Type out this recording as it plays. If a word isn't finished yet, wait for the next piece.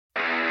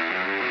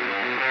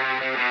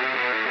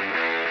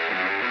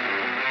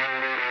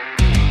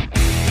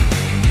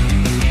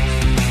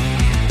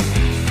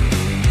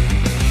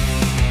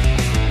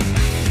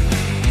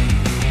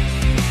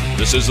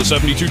This is the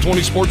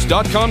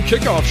 7220sports.com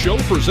kickoff show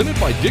presented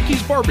by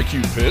Dickey's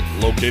Barbecue Pit,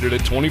 located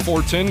at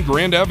 2410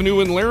 Grand Avenue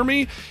in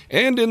Laramie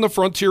and in the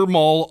Frontier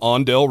Mall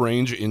on Dell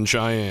Range in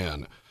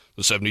Cheyenne.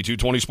 The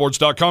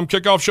 7220sports.com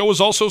kickoff show is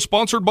also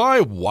sponsored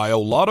by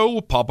Wyo Lotto,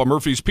 Papa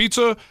Murphy's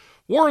Pizza,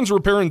 Warren's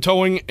Repair and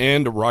Towing,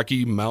 and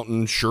Rocky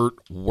Mountain Shirt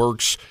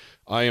Works.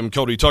 I am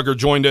Cody Tucker,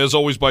 joined as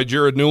always by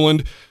Jared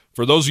Newland.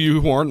 For those of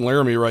you who aren't in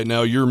Laramie right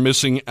now, you're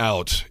missing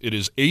out. It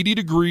is 80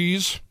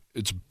 degrees.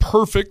 It's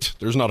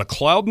perfect. There's not a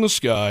cloud in the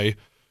sky.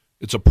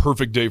 It's a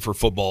perfect day for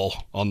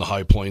football on the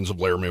high plains of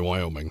Laramie,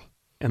 Wyoming.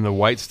 And the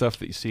white stuff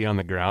that you see on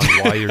the ground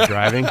while you're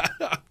driving,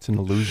 it's an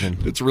illusion.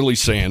 It's really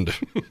sand.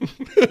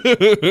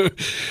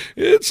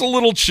 It's a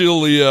little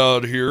chilly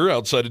out here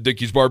outside of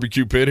Dickey's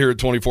Barbecue Pit here at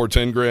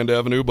 2410 Grand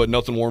Avenue, but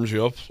nothing warms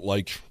you up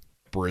like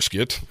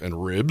brisket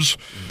and ribs.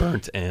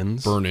 Burnt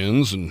ends,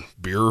 and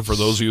beer for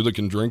those of you that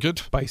can drink it.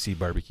 Spicy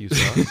barbecue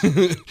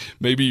sauce.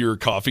 Maybe your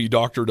coffee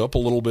doctored up a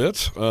little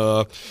bit.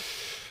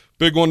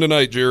 Big one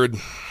tonight, Jared.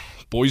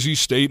 Boise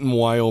State and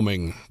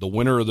Wyoming. The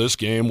winner of this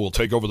game will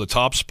take over the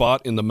top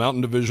spot in the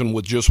Mountain Division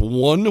with just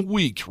 1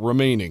 week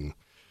remaining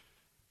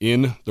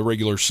in the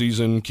regular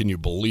season. Can you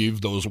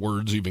believe those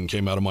words even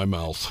came out of my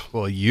mouth?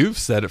 Well, you've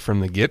said it from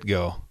the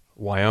get-go.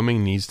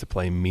 Wyoming needs to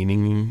play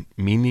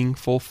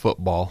meaningful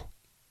football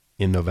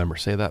in November.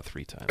 Say that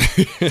 3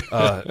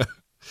 times.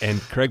 And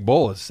Craig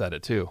Bohl has said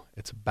it too.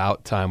 It's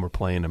about time we're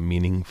playing a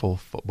meaningful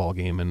football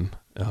game in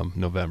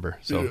November.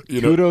 So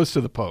kudos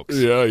to the Pokes.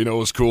 Yeah,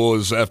 what's cool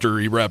is after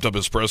he wrapped up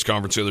his press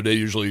conference the other day,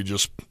 usually he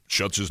just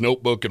shuts his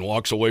notebook and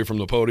walks away from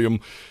the podium.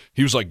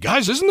 He was like,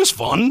 guys, isn't this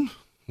fun?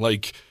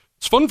 Like,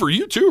 it's fun for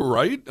you too,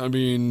 right? I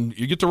mean,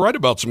 you get to write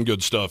about some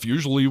good stuff.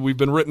 Usually we've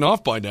been written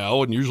off by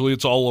now, and usually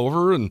it's all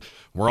over, and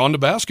we're on to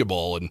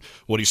basketball. And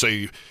what do you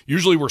say?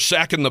 Usually we're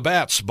sacking the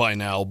bats by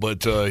now,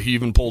 but he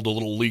even pulled a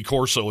little Lee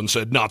Corso and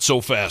said, not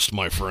so fast,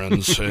 my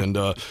friends. And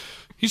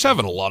he's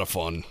having a lot of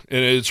fun,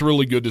 and it's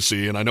really good to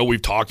see. And I know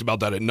we've talked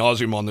about that ad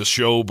nauseum on this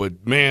show,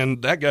 but,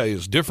 man, that guy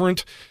is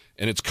different,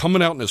 and it's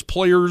coming out in his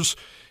players.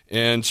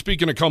 And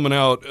speaking of coming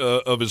out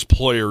of his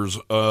players,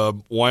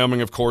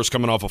 Wyoming, of course,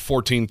 coming off a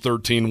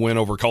 14-13 win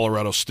over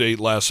Colorado State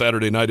last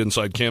Saturday night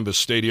inside Canvas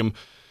Stadium.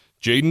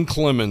 Jaden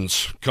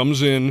Clemens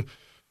comes in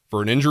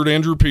for an injured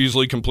Andrew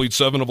Peasley, completes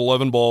 7 of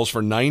 11 balls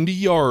for 90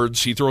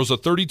 yards. He throws a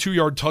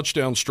 32-yard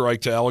touchdown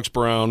strike to Alex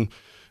Brown,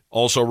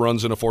 also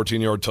runs in a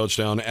 14-yard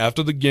touchdown.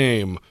 After the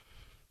game,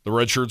 the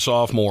redshirt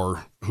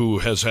sophomore, who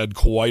has had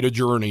quite a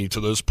journey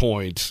to this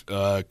point,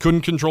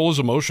 couldn't control his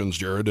emotions,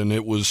 Jared, and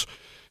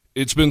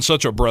it's been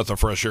such a breath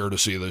of fresh air to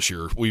see this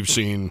year. We've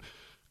seen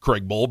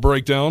Craig Bohl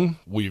break down.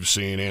 We've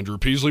seen Andrew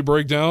Peasley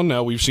break down.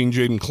 Now we've seen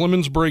Jaden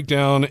Clemens break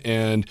down,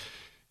 and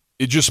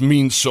it just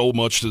means so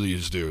much to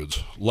these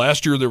dudes.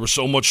 Last year there was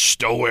so much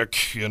stoic,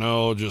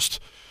 just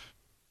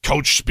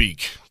coach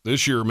speak.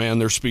 This year, man,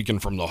 they're speaking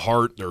from the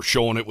heart. They're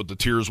showing it with the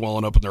tears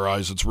welling up in their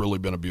eyes. It's really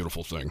been a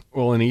beautiful thing.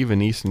 Well, and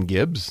even Easton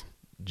Gibbs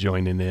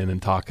joining in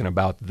and talking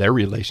about their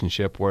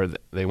relationship where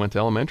they went to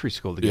elementary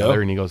school together,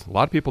 Yep. And he goes, a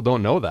lot of people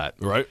don't know that.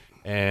 Right.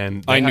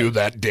 And I knew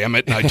that, damn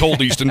it. And I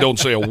told Easton don't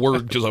say a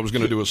word because I was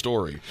going to do a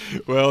story.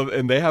 Well,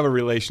 and they have a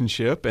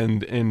relationship,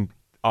 and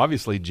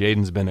obviously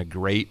Jaden's been a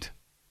great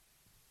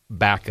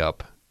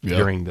backup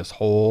during this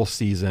whole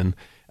season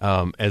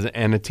and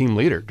a team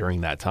leader during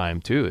that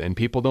time too. And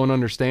people don't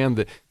understand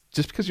that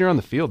just because you're on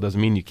the field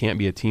doesn't mean you can't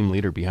be a team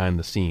leader behind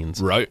the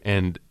scenes. Right.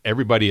 And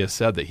everybody has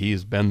said that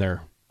he's been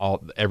there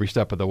every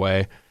step of the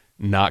way,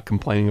 not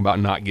complaining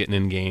about not getting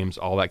in games,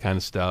 all that kind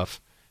of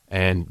stuff.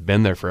 And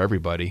been there for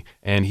everybody.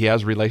 And he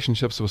has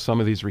relationships with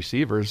some of these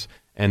receivers,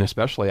 and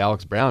especially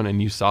Alex Brown,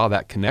 and you saw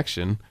that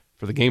connection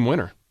for the game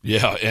winner.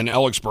 Yeah, and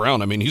Alex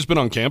Brown, I mean, he's been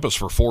on campus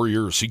for 4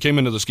 years. He came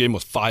into this game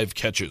with 5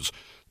 catches.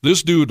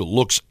 This dude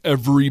looks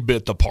every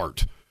bit the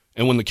part.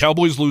 And when the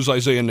Cowboys lose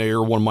Isaiah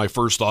Nair, one of my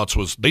first thoughts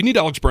was they need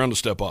Alex Brown to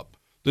step up.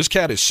 This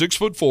cat is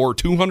 6'4",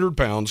 200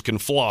 pounds, can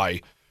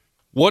fly.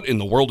 What in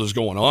the world is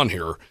going on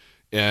here?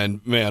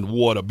 And, man,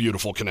 what a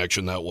beautiful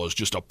connection that was.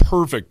 Just a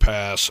perfect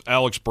pass.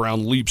 Alex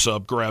Brown leaps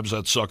up, grabs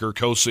that sucker,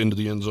 coasts into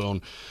the end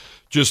zone.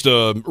 Just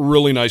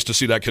really nice to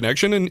see that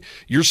connection. And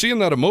you're seeing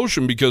that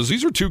emotion because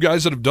these are 2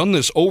 guys that have done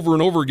this over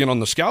and over again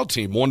on the scout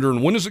team,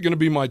 wondering, when is it going to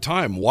be my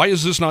time? Why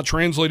is this not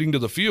translating to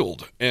the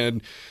field?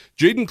 And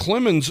Jaden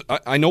Clemens,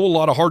 I know a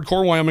lot of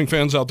hardcore Wyoming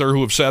fans out there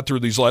who have sat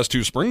through these last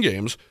 2 spring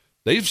games.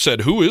 They've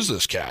said, who is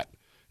this cat?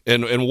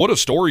 And what a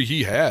story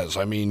he has.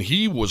 I mean,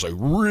 he was a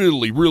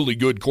really, really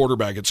good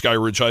quarterback at Sky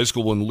Ridge High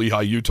School in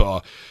Lehi,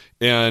 Utah,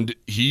 and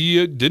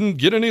he didn't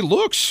get any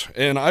looks.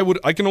 And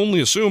I can only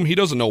assume, he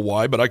doesn't know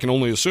why, but I can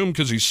only assume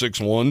because he's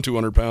 6'1",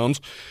 200 pounds,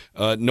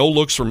 no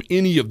looks from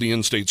any of the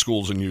in-state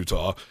schools in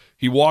Utah.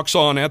 He walks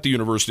on at the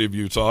University of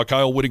Utah.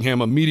 Kyle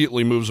Whittingham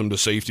immediately moves him to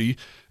safety,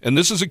 and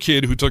this is a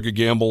kid who took a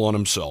gamble on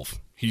himself.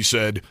 He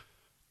said,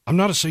 I'm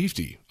not a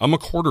safety. I'm a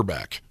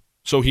quarterback.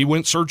 So he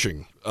went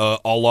searching, a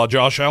la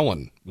Josh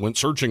Allen, went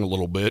searching a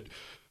little bit,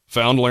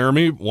 found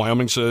Laramie.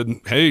 Wyoming said,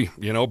 hey,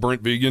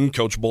 Brent Vigen,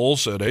 Coach Bohl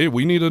said, hey,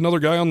 we need another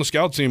guy on the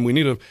scout team. We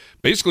need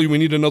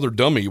another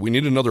dummy. We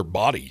need another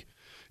body.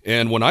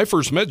 And when I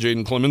first met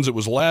Jaden Clemens, it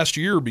was last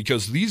year,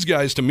 because these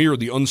guys to me are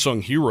the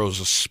unsung heroes,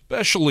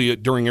 especially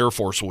during Air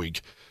Force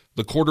Week.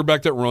 The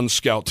quarterback that runs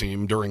scout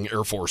team during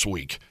Air Force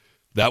Week.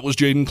 That was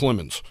Jaden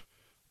Clemens.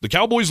 The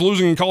Cowboys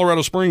losing in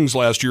Colorado Springs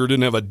last year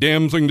didn't have a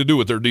damn thing to do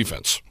with their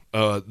defense.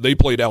 They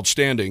played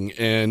outstanding,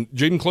 and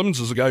Jaden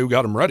Clemens is the guy who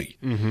got them ready.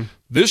 Mm-hmm.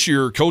 This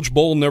year, Coach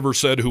Bull never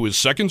said who his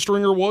second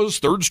stringer was,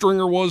 third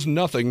stringer was,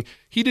 nothing.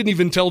 He didn't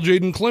even tell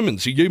Jaden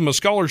Clemens. He gave him a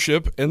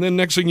scholarship, and then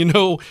next thing you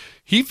know,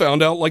 he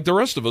found out, like the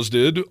rest of us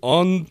did,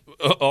 on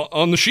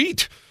the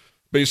sheet,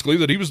 basically,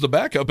 that he was the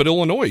backup at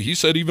Illinois. He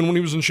said even when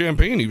he was in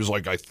Champaign, he was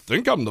like, I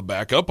think I'm the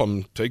backup.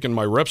 I'm taking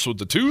my reps with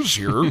the twos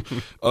here.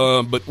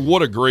 But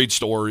what a great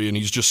story, and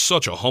he's just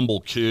such a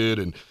humble kid,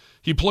 and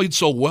he played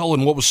so well.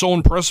 And what was so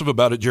impressive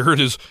about it, Jared,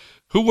 is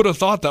who would have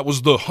thought that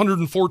was the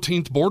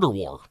 114th border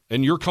war?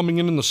 And you're coming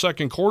in the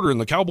second quarter,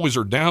 and the Cowboys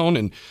are down,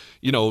 and,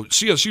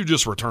 CSU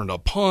just returned a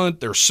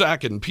punt. They're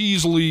sacking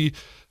Peasley.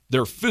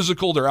 They're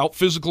physical. They're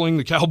out-physicaling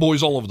the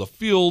Cowboys all over the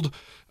field.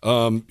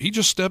 He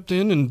just stepped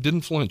in and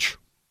didn't flinch.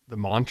 The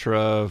mantra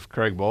of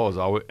Craig Bull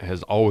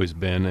has always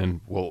been,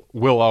 and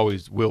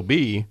will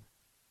be,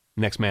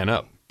 next man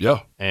up.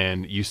 Yeah.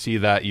 And you've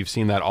seen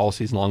that all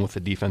season long with the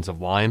defensive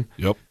line,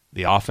 yep,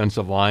 the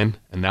offensive line,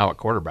 and now at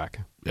quarterback.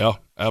 Yeah,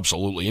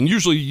 absolutely. And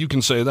usually you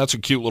can say that's a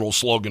cute little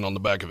slogan on the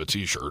back of a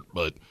T-shirt,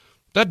 but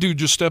that dude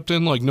just stepped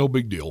in like no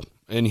big deal.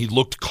 And he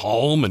looked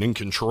calm and in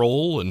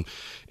control. And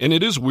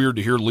it is weird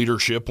to hear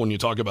leadership when you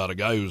talk about a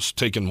guy who's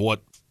taken,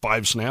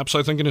 5 snaps,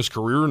 I think, in his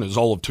career and is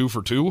all of 2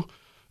 for 2.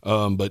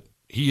 But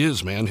he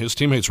is, man. His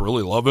teammates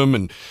really love him.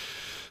 And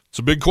it's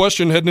a big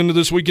question heading into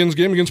this weekend's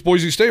game against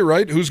Boise State,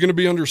 right? Who's going to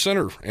be under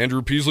center?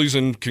 Andrew Peasley's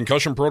in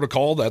concussion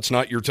protocol. That's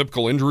not your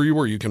typical injury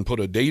where you can put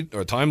a date or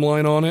a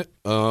timeline on it.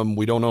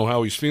 We don't know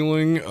how he's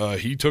feeling.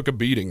 He took a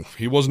beating.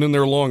 He wasn't in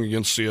there long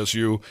against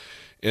CSU.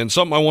 And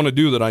something I want to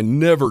do that I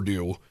never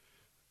do,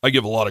 I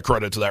give a lot of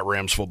credit to that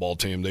Rams football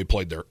team. They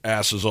played their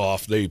asses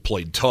off. They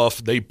played tough.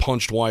 They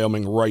punched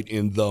Wyoming right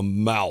in the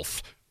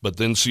mouth. But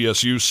then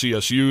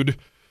CSU'd.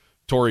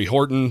 Torrey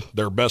Horton,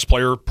 their best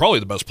player,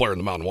 probably the best player in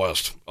the Mountain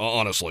West,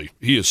 honestly.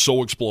 He is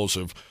so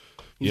explosive.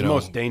 He's the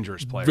most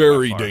dangerous player.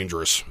 Very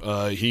dangerous.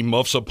 He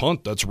muffs a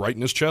punt. That's right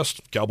in his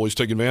chest. Cowboys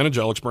take advantage.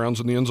 Alex Brown's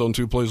in the end zone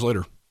 2 plays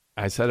later.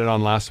 I said it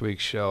on last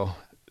week's show.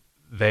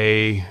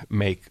 They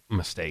make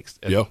mistakes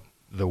at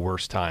the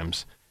worst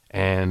times.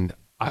 And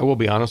I will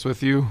be honest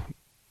with you,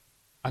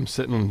 I'm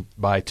sitting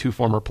by 2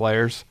 former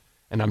players,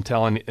 and I'm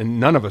telling, and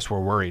none of us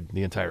were worried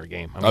the entire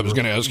game. I was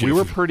going to ask you. We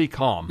were pretty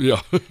calm.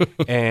 Yeah.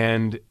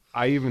 And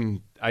I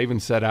even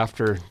said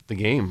after the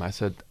game, I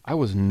said, I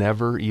was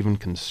never even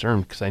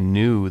concerned because I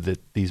knew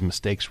that these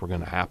mistakes were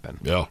going to happen.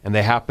 Yeah. And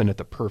they happened at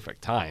the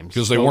perfect times.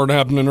 Because they weren't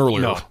happening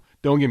earlier. No,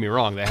 don't get me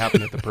wrong. They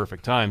happened at the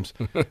perfect times.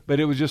 But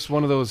it was just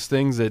one of those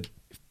things that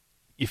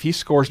if he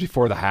scores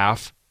before the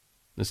half,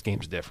 this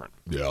game's different.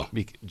 Yeah.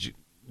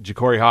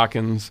 Ja'Cory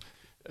Hawkins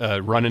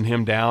running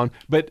him down.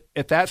 But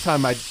at that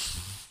time, I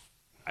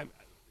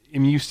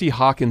mean, you see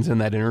Hawkins in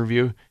that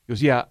interview. He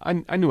goes, yeah,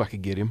 I knew I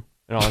could get him.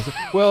 And all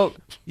that. Well,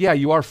 yeah,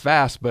 you are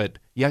fast, but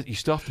yeah, you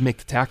still have to make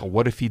the tackle.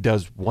 What if he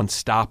does one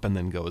stop and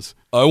then goes?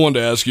 I wanted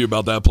to ask you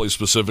about that play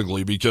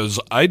specifically because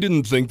I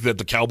didn't think that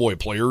the Cowboy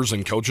players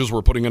and coaches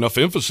were putting enough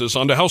emphasis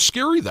onto how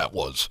scary that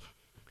was.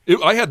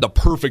 I had the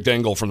perfect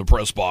angle from the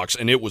press box,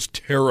 and it was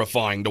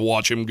terrifying to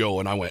watch him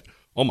go. And I went,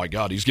 oh, my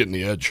God, he's getting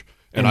the edge.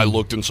 And I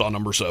looked and saw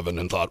number 7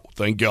 and thought,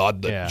 thank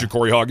God that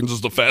Ja'Cory Hawkins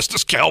is the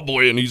fastest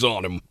Cowboy, and he's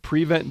on him.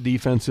 Prevent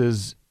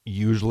defenses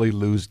usually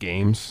lose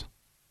games.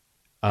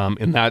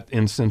 In that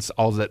instance,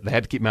 all that they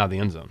had to keep him out of the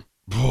end zone.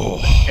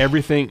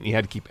 Everything you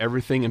had to keep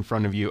everything in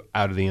front of you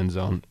out of the end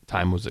zone.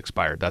 Time was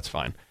expired. That's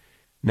fine.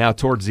 Now,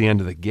 towards the end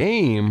of the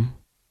game,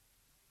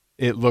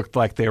 it looked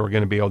like they were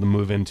going to be able to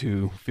move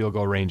into field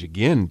goal range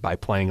again by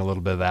playing a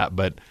little bit of that.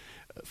 But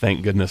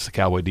thank goodness the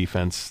Cowboy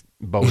defense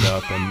bowed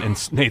up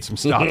and made some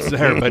stops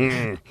there. But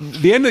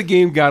the end of the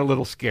game got a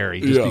little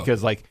scary just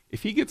because, like,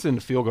 if he gets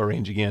into field goal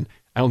range again,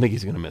 I don't think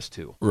he's going to miss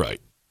 2.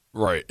 Right.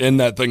 And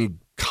that thing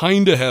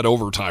kind of had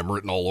overtime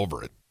written all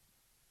over it.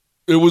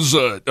 It was,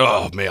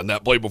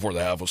 that play before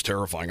the half was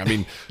terrifying. I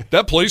mean,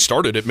 that play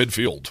started at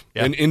midfield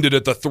and ended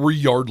at the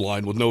 3-yard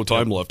line with no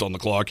time left on the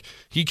clock.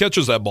 He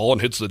catches that ball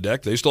and hits the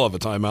deck. They still have a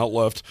timeout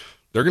left.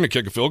 They're going to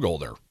kick a field goal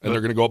there, and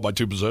they're going to go up by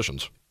 2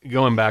 possessions.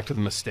 Going back to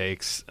the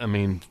mistakes, I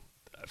mean,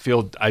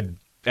 I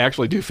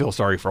actually do feel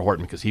sorry for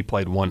Horton because he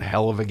played one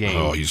hell of a game.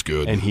 Oh, he's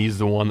good. And he's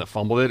the one that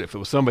fumbled it. If it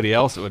was somebody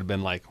else, it would have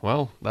been like,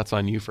 well, that's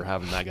on you for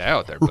having that guy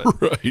out there.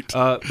 But,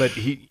 right. But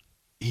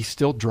he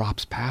still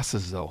drops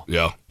passes, though.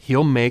 Yeah.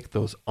 He'll make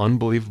those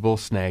unbelievable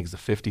snags, the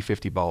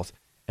 50-50 balls,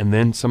 and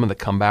then some of the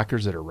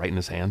comebackers that are right in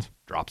his hands,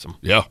 drops them.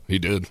 Yeah, he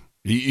did.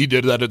 He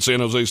did that at San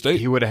Jose State.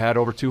 He would have had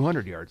over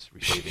 200 yards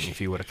receiving if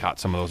he would have caught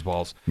some of those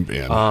balls.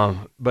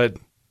 Man. But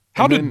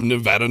how did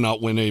Nevada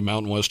not win a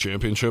Mountain West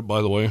championship,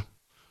 by the way?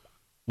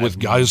 With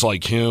guys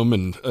like him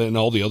and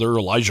all the other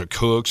Elijah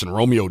Cooks and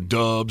Romeo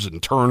Dubs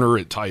and Turner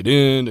at tight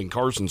end and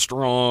Carson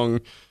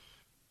Strong.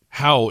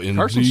 How in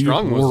Carson the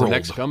Strong was world? the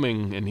next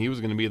coming, and he was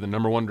going to be the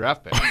number 1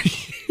 draft pick.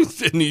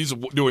 And he's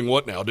doing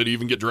what now? Did he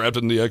even get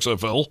drafted in the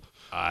XFL?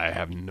 I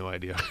have no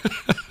idea.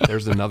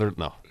 There's another.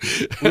 No,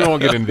 we don't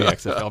want to get into the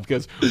XFL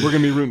because we're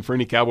going to be rooting for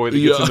any Cowboy that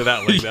gets into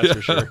that league. That's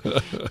for sure.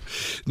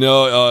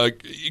 No,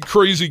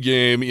 crazy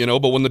game,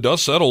 but when the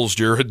dust settles,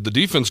 Jared, the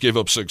defense gave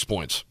up 6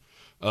 points.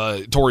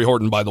 Torrey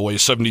Horton, by the way,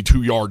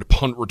 72-yard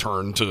punt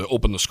return to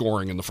open the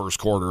scoring in the first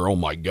quarter. Oh,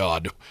 my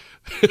God.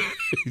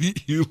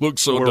 He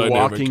looks so dynamic. We're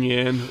walking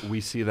in,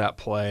 we see that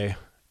play,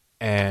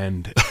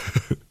 and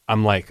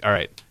I'm like, all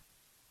right,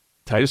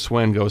 Titus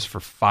Swen goes for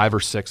 5 or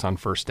 6 on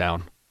first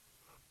down.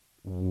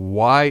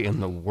 Why in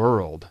the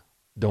world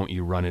don't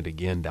you run it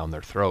again down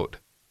their throat?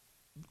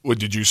 What,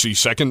 did you see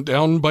second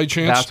down by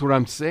chance? That's what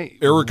I'm saying.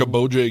 Eric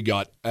Aboje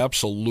got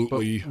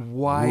absolutely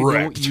why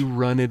wrecked. don't you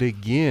run it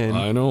again?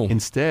 I know.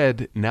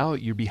 Instead, now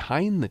you're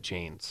behind the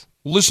chains.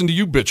 Listen to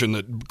you bitching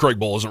that Craig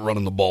Ball isn't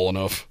running the ball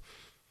enough.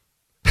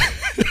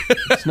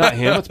 It's not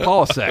him. It's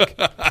Polasek.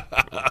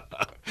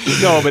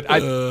 No, but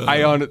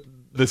I on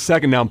the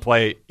second down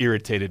play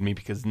irritated me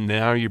because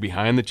now you're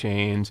behind the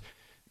chains.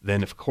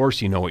 Then, of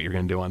course, you know what you're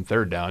going to do on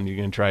third down. You're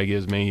going to try to get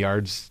as many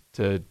yards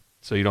so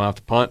you don't have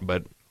to punt.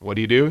 But what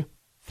do?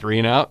 3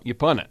 and out, you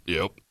punt it.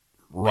 Yep.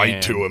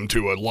 Right to him,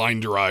 to a line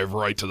drive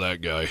right to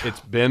that guy. It's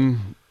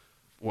been,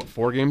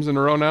 4 games in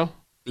a row now?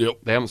 Yep.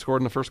 They haven't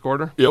scored in the first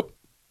quarter?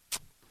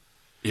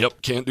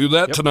 Yep, can't do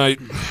that tonight.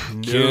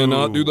 No.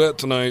 Cannot do that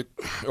tonight.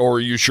 Or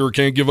you sure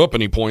can't give up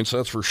any points,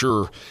 that's for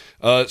sure.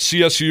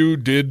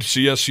 CSU did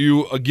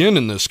CSU again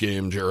in this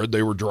game, Jared.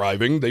 They were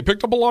driving. They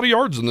picked up a lot of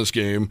yards in this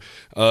game.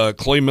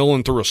 Clay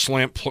Millen threw a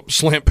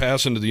slant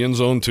pass into the end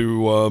zone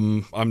to,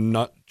 I'm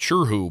not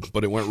sure who,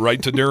 but it went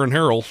right to Darren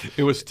Harrell.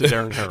 It was to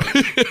Darren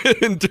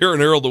Harrell. And Darren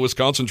Harrell, the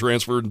Wisconsin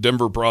transfer,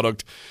 Denver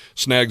product,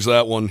 snags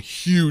that one.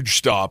 Huge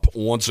stop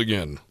once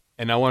again.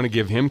 And I want to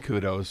give him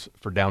kudos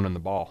for downing the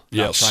ball. Not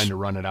Yes. trying to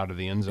run it out of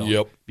the end zone.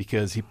 Yep.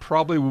 Because he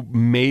probably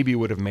maybe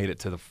would have made it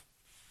to the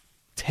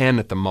 10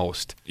 at the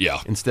most.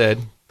 Yeah. Instead,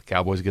 the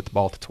Cowboys get the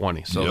ball to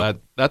 20. So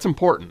Yep. that's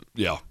important.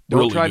 Yeah.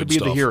 Don't really try to good be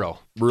stuff. the hero.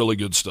 Really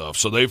good stuff.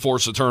 So they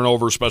force a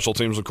turnover. Special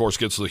teams, of course,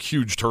 gets the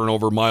huge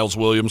turnover. Miles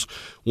Williams,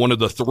 one of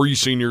the 3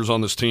 seniors on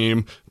this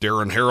team.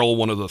 Darren Harrell,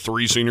 one of the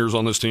 3 seniors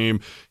on this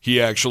team.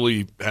 He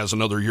actually has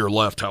another year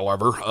left,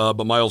 however.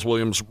 But Miles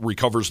Williams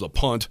recovers the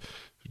punt.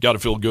 Got to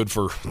feel good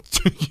for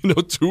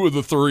 2 of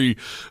the 3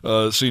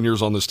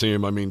 seniors on this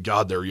team. I mean,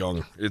 God, they're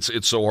young. It's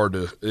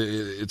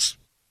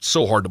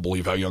so hard to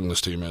believe how young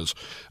this team is.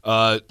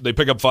 They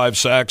pick up 5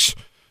 sacks.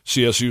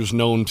 CSU's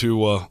known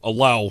to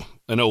allow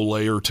an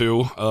Olay or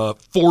 2.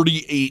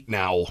 48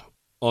 now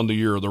on the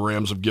year the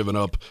Rams have given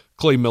up.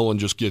 Clay Millen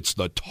just gets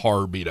the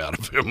tar beat out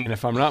of him. And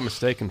if I'm not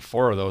mistaken,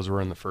 4 of those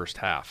were in the first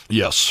half.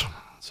 Yes.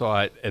 So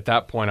at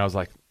that point, I was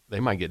like,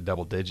 they might get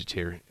double digits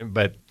here.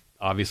 But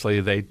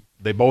obviously, they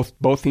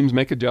both teams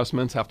make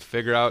adjustments, have to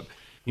figure out,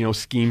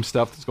 scheme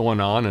stuff that's going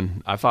on.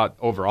 And I thought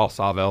overall,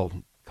 Savell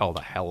called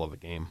a hell of a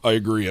game. I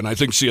agree, and I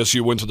think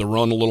CSU went to the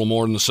run a little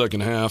more in the second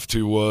half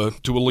to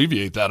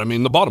alleviate that. I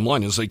mean, the bottom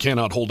line is they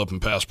cannot hold up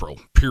in pass pro,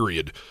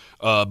 period.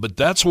 But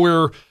that's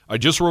where I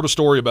just wrote a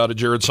story about it,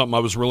 Jared, something I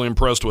was really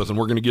impressed with, and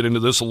we're going to get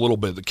into this a little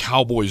bit. The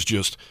Cowboys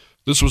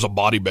this was a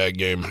body bag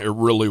game. It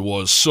really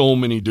was. So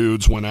many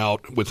dudes went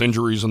out with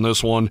injuries in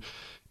this one,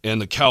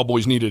 and the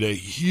Cowboys needed a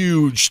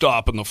huge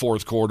stop in the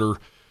fourth quarter.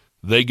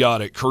 They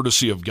got it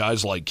courtesy of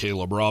guys like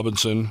Caleb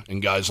Robinson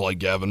and guys like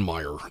Gavin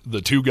Meyer, the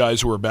 2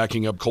 guys who are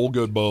backing up Cole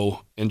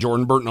Goodbow and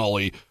Jordan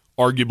Bertinelli,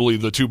 arguably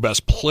the 2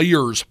 best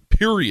players,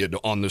 period,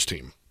 on this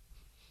team.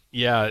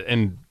 Yeah,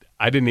 and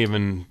I didn't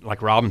even,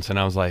 like Robinson,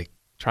 I was like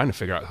trying to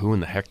figure out who in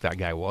the heck that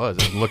guy was.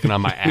 I was looking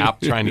on my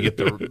app trying to get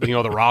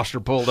the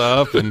roster pulled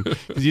up, and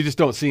because you just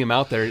don't see him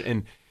out there.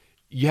 And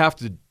you have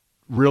to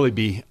really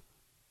be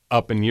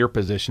up in your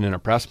position in a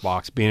press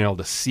box, being able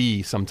to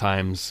see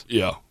sometimes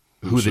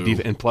who the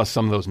defense, and plus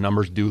some of those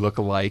numbers do look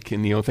alike,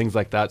 and things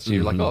like that. So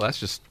you're like, oh,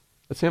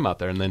 that's him out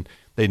there. And then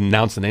they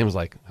announce the name, was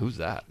like, who's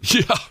that?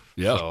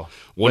 Yeah. So,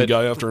 one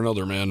guy after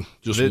another, man.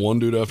 Just one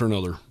dude after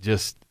another.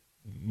 Just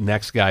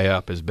next guy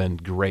up has been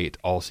great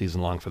all season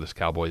long for this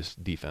Cowboys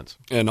defense.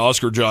 And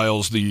Oscar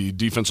Giles, the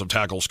defensive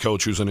tackles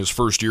coach, who's in his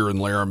first year in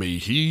Laramie,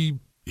 he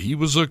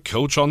was a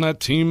coach on that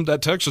team,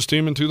 that Texas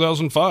team in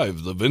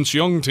 2005, the Vince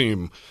Young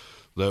team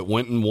that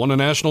went and won a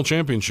national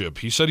championship.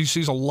 He said he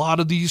sees a lot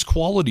of these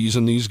qualities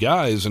in these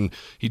guys, and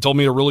he told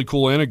me a really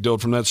cool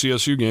anecdote from that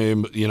CSU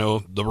game.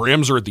 The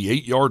Rams are at the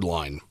 8-yard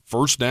line,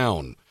 first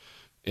down,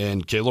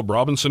 and Caleb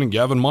Robinson and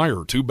Gavin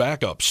Meyer, 2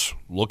 backups,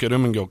 look at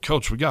him and go,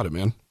 Coach, we got it,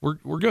 man. We're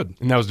good.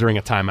 And that was during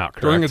a timeout,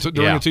 correct? During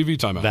a TV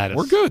timeout.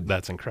 We're good.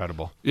 That's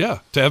incredible. Yeah,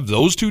 to have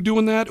those 2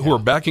 doing that, who are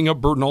backing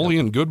up Bertinelli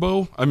and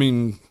Goodbow, I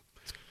mean,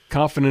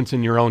 confidence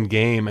in your own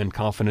game and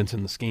confidence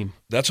in the scheme.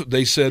 That's what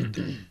they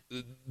said.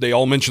 They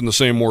all mentioned the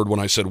same word when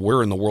I said,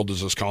 where in the world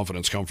does this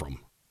confidence come from?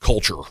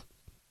 Culture.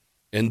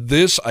 And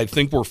this, I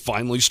think we're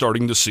finally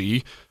starting to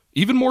see,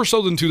 even more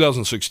so than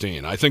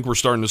 2016. I think we're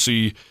starting to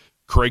see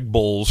Craig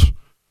Bull's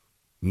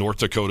North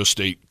Dakota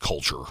State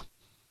culture.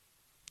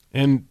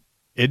 And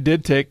It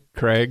did take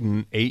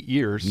Craig 8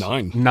 years,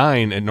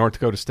 nine at North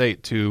Dakota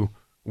State to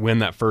win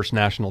that first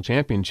national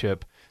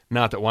championship.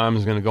 Not that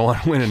Wyoming's going to go on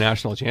and win a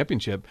national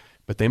championship,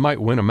 but they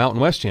might win a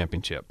Mountain West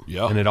championship.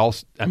 Yeah. And it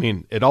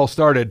all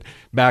started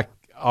back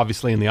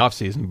obviously in the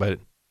offseason, but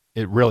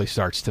it really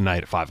starts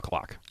tonight at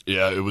 5:00.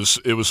 Yeah, it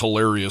was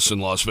hilarious in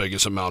Las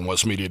Vegas at Mountain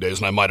West Media Days,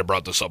 and I might have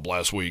brought this up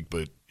last week,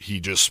 but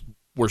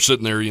we're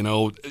sitting there,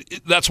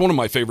 that's one of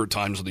my favorite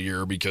times of the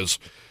year because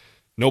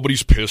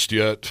nobody's pissed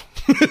yet.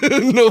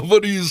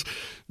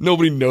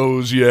 Nobody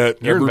knows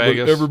yet. You're in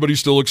Vegas. Everybody's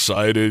still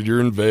excited. You're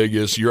in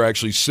Vegas. You're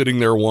actually sitting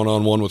there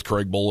one-on-one with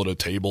Craig Bull at a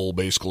table.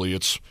 Basically,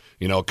 it's,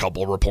 a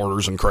couple of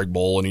reporters and Craig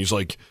Bull, and he's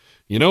like,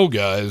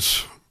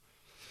 guys,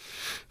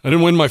 I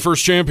didn't win my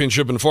first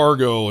championship in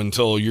Fargo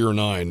until year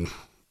 9.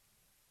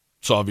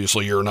 It's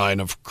obviously year 9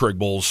 of Craig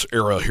Bull's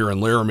era here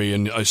in Laramie.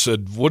 And I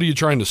said, what are you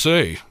trying to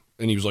say?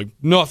 And he was like,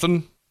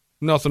 nothing,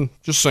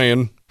 just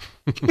saying.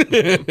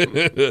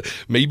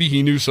 Maybe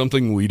he knew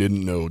something we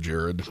didn't know,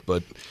 Jared.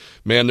 But,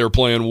 man, they're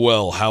playing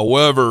well.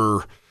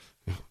 However,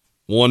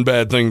 one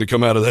bad thing to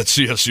come out of that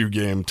CSU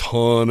game,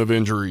 ton of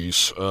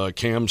injuries.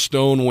 Cam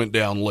Stone went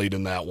down late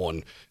in that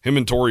one. Him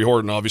and Torrey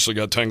Horton obviously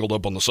got tangled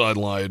up on the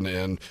sideline,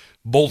 and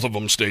both of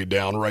them stayed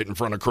down right in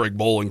front of Craig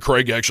Bull. And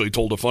Craig actually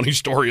told a funny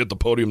story at the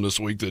podium this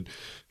week that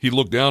he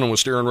looked down and was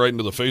staring right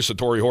into the face of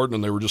Torrey Horton,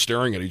 and they were just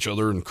staring at each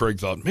other. And Craig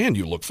thought, man,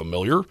 you look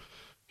familiar.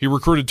 He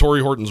recruited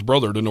Torrey Horton's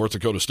brother to North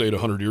Dakota State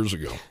 100 years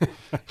ago.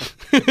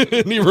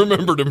 And he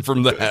remembered him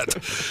from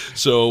that.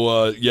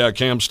 So,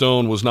 Cam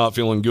Stone was not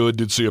feeling good.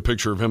 Did see a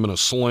picture of him in a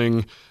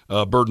sling.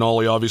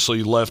 Bertinelli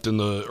obviously left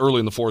early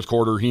in the fourth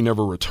quarter. He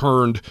never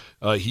returned.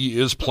 He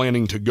is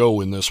planning to go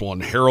in this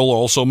one. Harrell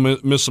also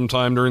missed some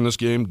time during this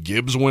game.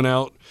 Gibbs went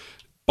out.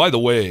 By the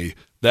way,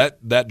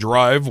 that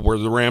drive where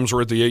the Rams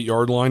were at the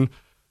 8-yard line,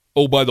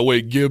 oh, by the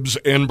way, Gibbs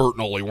and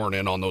Bertinelli weren't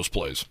in on those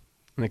plays.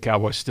 And the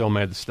Cowboys still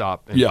made the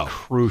stop in a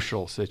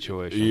crucial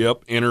situation.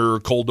 Yep. Enter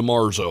Cole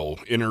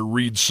DeMarzo. Enter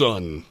Reed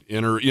Sun.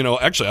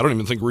 Actually, I don't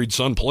even think Reed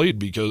Sun played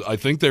because I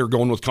think they're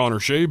going with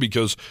Connor Shea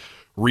because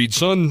Reed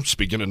Sun,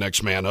 speaking of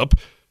next man up,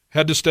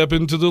 had to step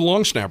into the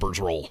long snapper's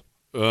role.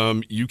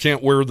 You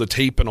can't wear the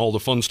tape and all the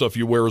fun stuff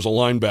you wear as a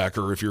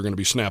linebacker if you're going to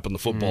be snapping the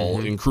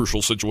football in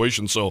crucial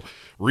situations. So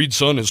Reed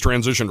Sun has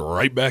transitioned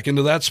right back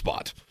into that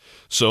spot.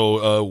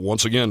 So,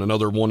 once again,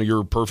 another one of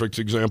your perfect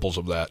examples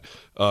of that.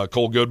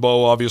 Cole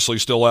Goodbow obviously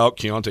still out.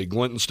 Keontae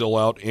Glinton still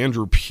out.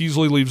 Andrew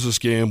Peasley leaves this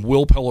game.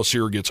 Will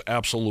Pellissier gets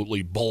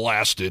absolutely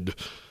blasted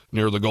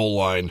near the goal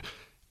line.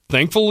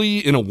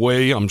 Thankfully, in a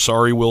way, I'm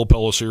sorry, Will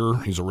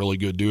Pellissier. He's a really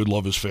good dude.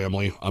 Love his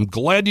family. I'm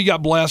glad you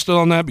got blasted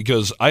on that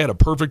because I had a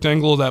perfect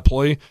angle of that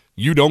play.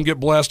 You don't get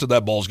blasted,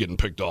 that ball's getting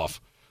picked off.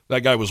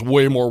 That guy was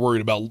way more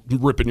worried about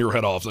ripping your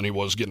head off than he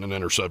was getting an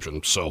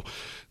interception. So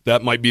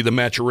that might be the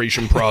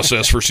maturation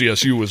process for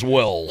CSU as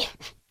well.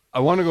 I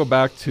want to go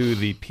back to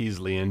the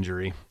Peasley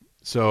injury.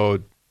 So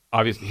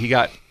obviously he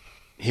got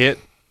hit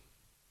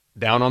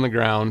down on the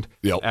ground.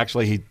 Yep.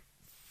 Actually, he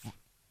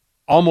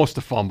almost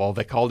a fumble.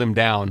 They called him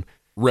down.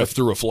 Ref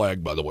threw a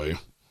flag, by the way.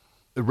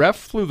 The ref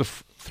threw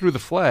the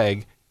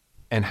flag,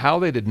 and how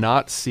they did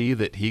not see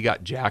that he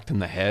got jacked in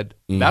the head,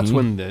 that's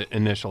when the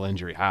initial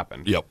injury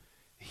happened. Yep.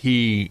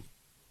 He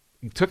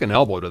took an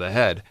elbow to the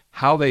head.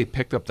 How they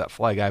picked up that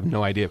flag, I have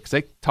no idea because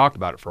they talked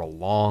about it for a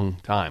long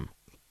time.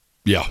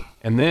 Yeah.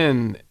 And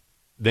then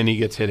he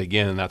gets hit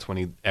again, and that's when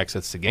he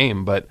exits the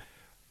game.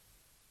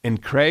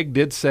 And Craig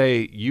did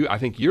say, I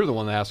think you're the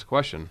one that asked the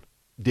question,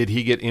 did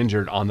he get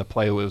injured on the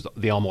play? It was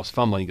the almost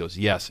fumbling. He goes,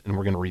 yes, and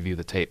we're going to review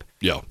the tape.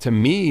 Yeah. To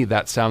me,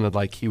 that sounded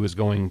like he was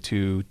going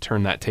to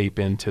turn that tape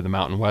into the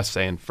Mountain West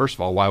saying, first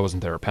of all, why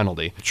wasn't there a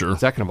penalty? Sure.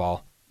 Second of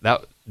all,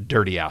 that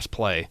dirty-ass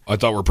play. I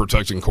thought we're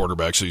protecting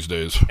quarterbacks these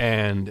days.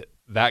 And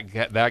that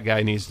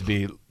guy needs to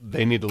be –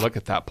 they need to look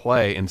at that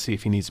play and see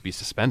if he needs to be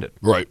suspended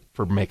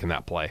for making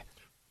that play.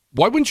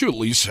 Why wouldn't you at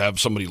least have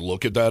somebody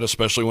look at that,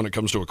 especially when it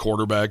comes to a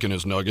quarterback and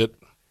his nugget?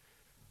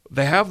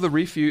 They have the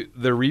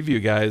review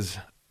guys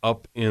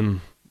up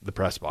in the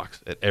press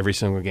box at every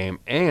single game,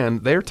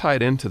 and they're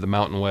tied into the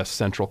Mountain West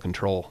Central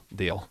Control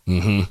deal.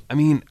 Mm-hmm. I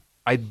mean,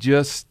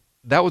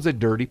 that was a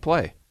dirty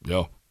play.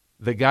 Yeah.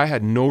 The guy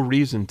had no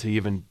reason to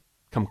even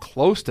come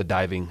close to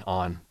diving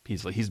on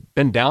Peasley. He's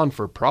been down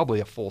for probably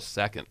a full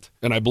second.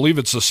 And I believe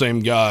it's the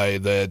same guy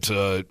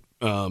that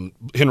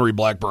Henry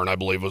Blackburn, I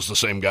believe, was the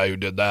same guy who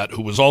did that,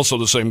 who was also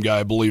the same guy,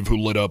 I believe, who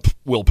lit up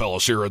Will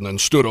Pellissier and then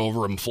stood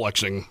over him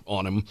flexing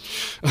on him.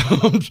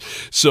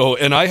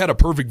 And I had a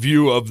perfect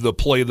view of the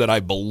play that I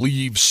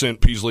believe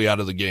sent Peasley out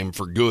of the game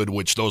for good,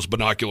 which those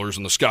binoculars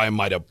in the sky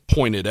might have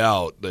pointed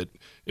out that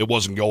it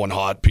wasn't going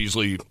hot.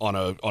 Peasley on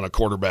a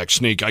quarterback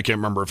sneak. I can't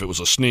remember if it was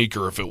a sneak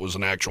or if it was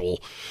an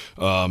actual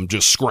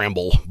just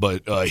scramble,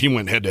 but he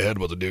went head-to-head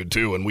with the dude,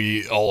 too,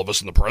 and all of us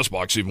in the press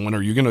box even went,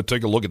 are you going to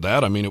take a look at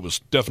that? I mean, it was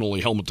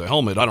definitely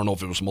helmet-to-helmet. I don't know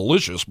if it was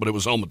malicious, but it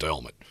was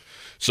helmet-to-helmet.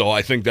 So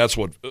I think that's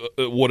what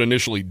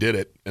initially did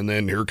it, and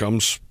then here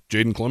comes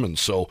Jaden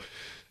Clemens. So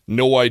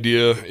no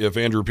idea if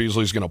Andrew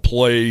Peasley's going to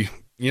play.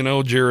 You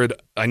know, Jared,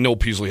 I know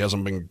Peasley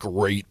hasn't been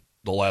great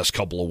the last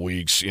couple of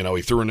weeks.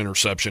 He threw an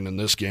interception in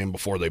this game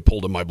before they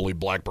pulled him. I believe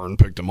Blackburn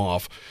picked him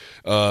off.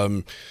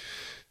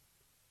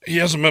 He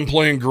hasn't been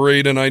playing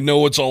great, and I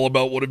know it's all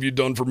about what have you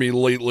done for me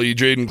lately.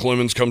 Jaden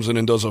Clemens comes in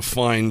and does a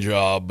fine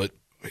job, but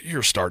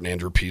you're starting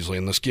Andrew Peasley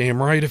in this game,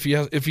 right? If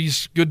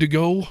he's good to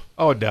go?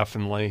 Oh,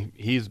 definitely.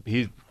 He's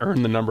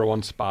earned the number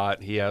one spot.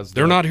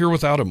 They're not here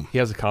without him. He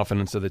has the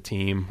confidence of the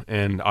team,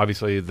 and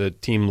obviously the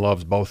team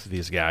loves both of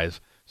these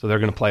guys, so they're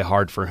going to play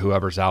hard for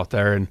whoever's out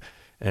there,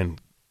 and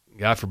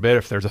God forbid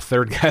if there's a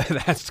third guy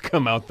that has to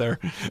come out there,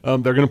 they're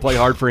going to play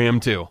hard for him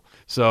too.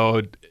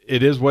 So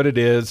it is what it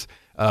is.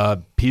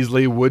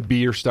 Peasley would be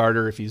your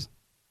starter if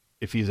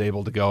he's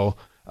able to go.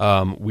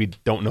 We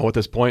don't know at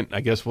this point. I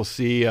guess we'll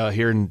see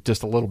here in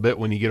just a little bit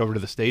when you get over to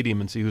the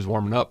stadium and see who's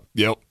warming up.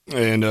 Yep.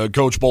 And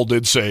Coach Bull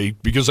did say,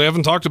 because they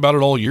haven't talked about it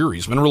all year,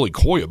 he's been really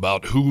coy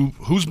about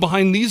who's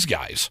behind these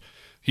guys.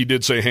 He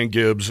did say Hank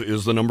Gibbs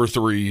is the number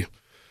 3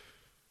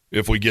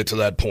 if we get to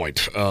that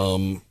point.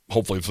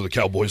 Hopefully for the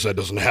Cowboys that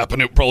doesn't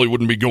happen. It probably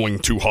wouldn't be going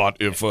too hot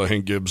if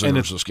Hank Gibbs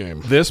enters this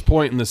game. This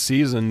point in the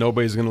season,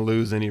 nobody's going to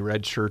lose any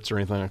red shirts or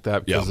anything like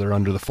that because they're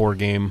under the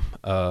 4-game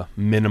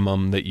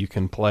minimum that you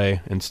can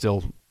play and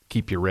still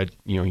keep your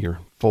your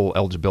full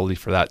eligibility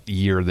for that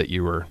year that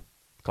you were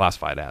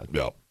classified as.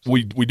 Yeah.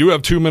 We do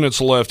have 2 minutes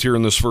left here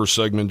in this first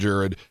segment,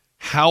 Jared.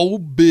 How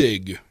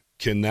big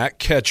can that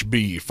catch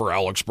be for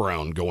Alex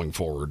Brown going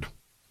forward?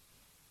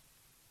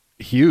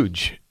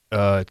 Huge.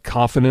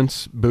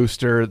 Confidence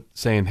booster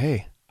saying,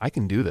 hey, I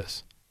can do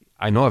this.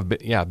 I know I've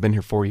been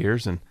here 4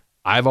 years and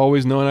I've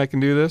always known I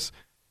can do this,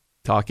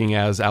 talking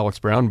as Alex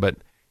Brown, but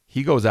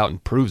he goes out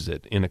and proves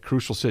it in a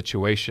crucial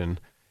situation,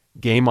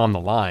 game on the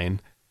line,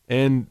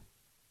 and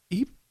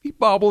he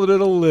bobbled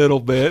it a little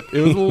bit.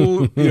 It was a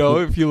little,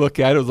 if you look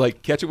at it, it was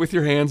like catch it with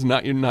your hands,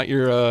 not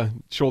your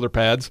shoulder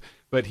pads,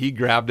 but he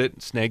grabbed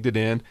it, snagged it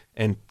in,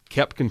 and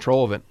kept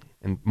control of it,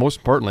 and most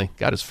importantly,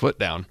 got his foot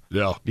down.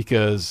 Yeah.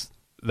 Because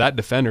that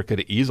defender could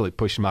have easily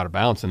pushed him out of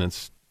bounds, and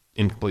it's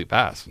incomplete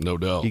pass. No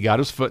doubt. He got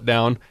his foot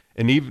down,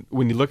 and even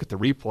when you look at the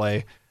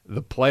replay,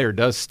 the player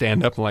does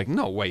stand up and like,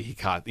 no way he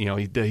caught. He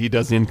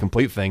does the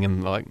incomplete thing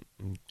and like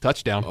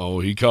touchdown. Oh,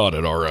 he caught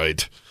it. All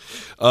right.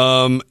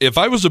 If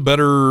I was a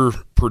better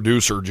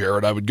producer,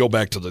 Jared, I would go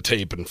back to the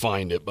tape and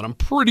find it. But I'm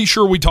pretty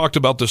sure we talked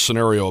about this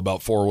scenario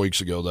about 4 weeks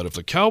ago that if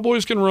the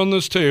Cowboys can run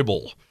this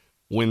table,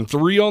 win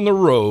 3 on the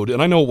road,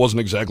 and I know it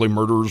wasn't exactly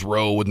Murderer's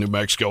Row with New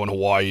Mexico and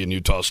Hawaii and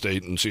Utah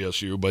State and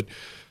CSU, but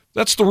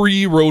that's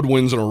 3 road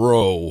wins in a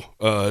row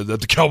that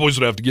the Cowboys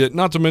would have to get,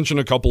 not to mention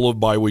a couple of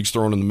bye weeks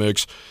thrown in the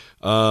mix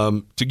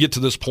to get to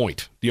this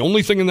point. The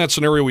only thing in that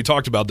scenario we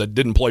talked about that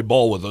didn't play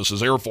ball with us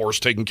is Air Force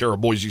taking care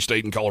of Boise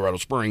State and Colorado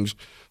Springs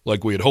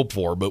like we had hoped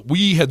for, but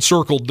we had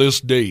circled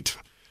this date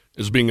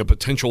as being a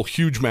potential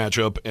huge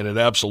matchup, and it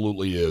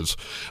absolutely is.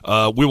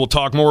 We will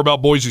talk more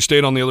about Boise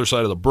State on the other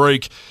side of the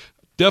break.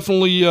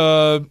 Definitely,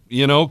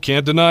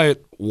 can't deny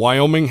it.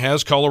 Wyoming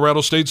has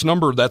Colorado State's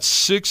number. That's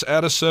 6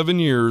 out of 7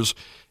 years.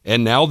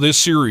 And now this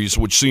series,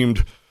 which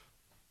seemed,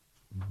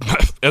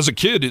 as a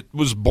kid, it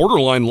was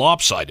borderline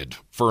lopsided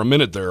for a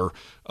minute there.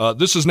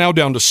 This is now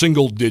down to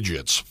single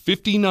digits,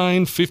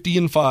 59, 50,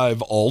 and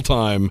 5 all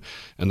time.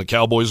 And the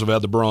Cowboys have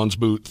had the bronze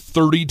boot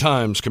 30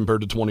 times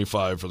compared to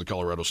 25 for the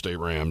Colorado State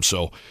Rams.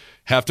 So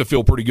have to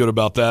feel pretty good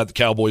about that. The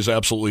Cowboys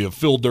absolutely have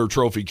filled their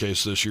trophy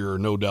case this year,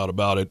 no doubt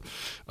about it.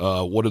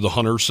 What did the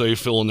hunters say?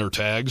 Filling their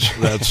tags.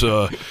 That's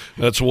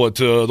what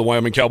the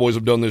Wyoming Cowboys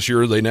have done this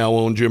year. They now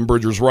own Jim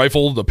Bridger's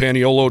rifle, the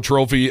Paniolo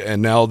Trophy,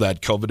 and now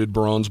that coveted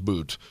bronze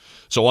boot.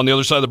 So on the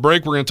other side of the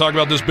break, we're going to talk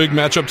about this big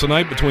matchup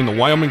tonight between the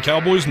Wyoming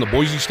Cowboys and the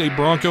Boise State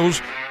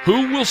Broncos.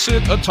 Who will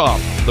sit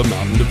atop the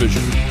Mountain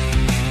Division?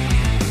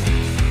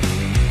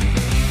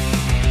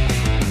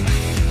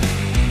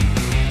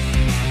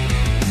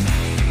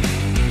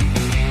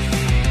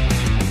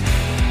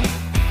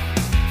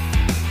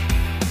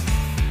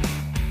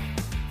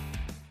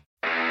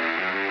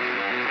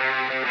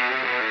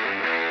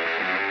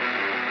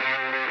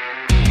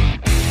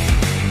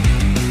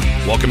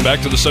 Welcome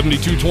back to the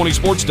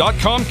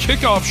 7220sports.com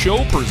kickoff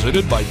show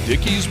presented by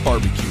Dickey's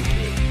Barbecue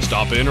Pit.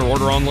 Stop in or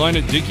order online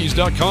at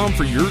dickeys.com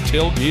for your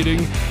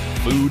tailgating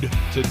food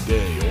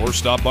today. Or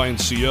stop by and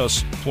see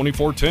us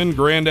 2410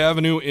 Grand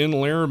Avenue in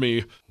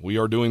Laramie. We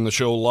are doing the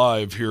show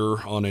live here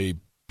on a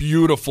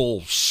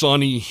beautiful,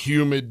 sunny,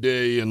 humid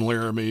day in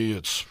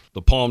Laramie.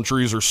 The palm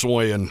trees are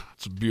swaying.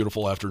 It's a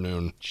beautiful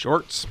afternoon.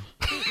 Shorts.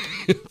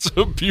 It's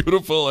a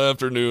beautiful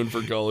afternoon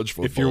for college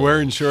football. If you're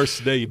wearing shorts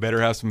today, you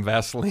better have some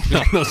Vaseline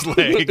on those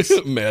legs.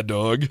 Mad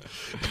Dog.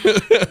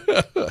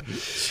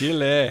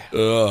 Chile.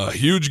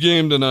 Huge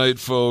game tonight,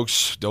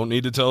 folks. Don't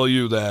need to tell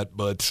you that,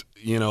 but,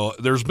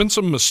 there's been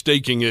some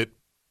mistaking it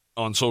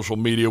on social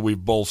media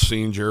we've both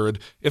seen, Jared.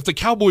 If the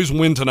Cowboys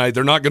win tonight,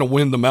 they're not going to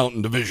win the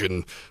Mountain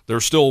Division.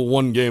 There's still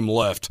one game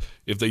left.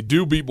 If they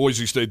do beat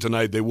Boise State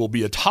tonight, they will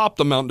be atop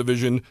the Mountain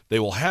Division. They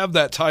will have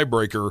that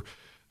tiebreaker.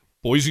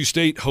 Boise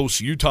State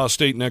hosts Utah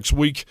State next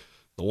week.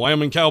 The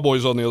Wyoming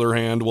Cowboys, on the other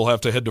hand, will have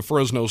to head to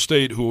Fresno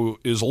State, who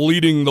is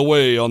leading the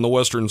way on the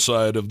western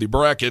side of the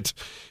bracket.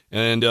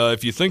 And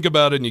if you think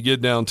about it and you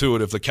get down to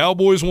it, if the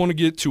Cowboys want to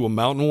get to a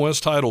Mountain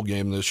West title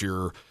game this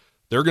year,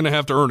 they're going to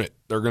have to earn it.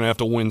 They're going to have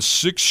to win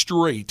 6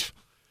 straight,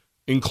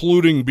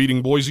 including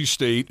beating Boise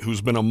State,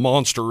 who's been a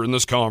monster in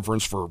this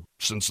conference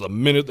since the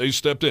minute they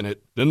stepped in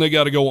it. Then they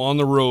got to go on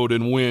the road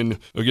and win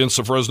against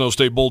the Fresno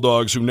State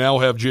Bulldogs, who now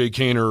have Jay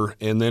Kaner.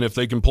 And then if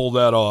they can pull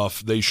that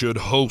off, they should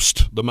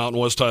host the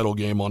Mountain West title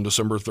game on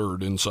December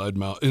 3rd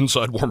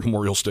inside War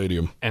Memorial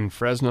Stadium. And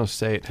Fresno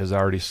State has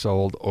already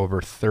sold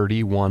over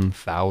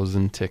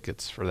 31,000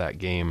 tickets for that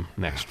game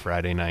next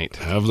Friday night.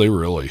 Have they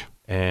really?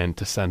 And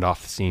to send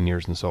off the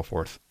seniors and so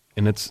forth.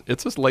 And it's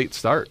a late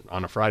start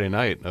on a Friday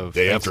night of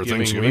day after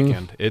Thanksgiving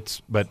weekend.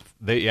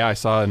 I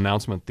saw an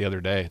announcement the other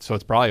day, so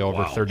it's probably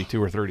over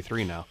 32 or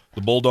 33 now.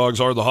 The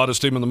Bulldogs are the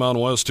hottest team in the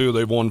Mountain West too.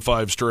 They've won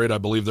 5 straight. I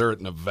believe they're at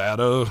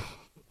Nevada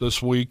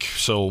this week,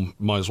 so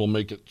might as well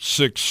make it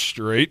 6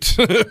 straight.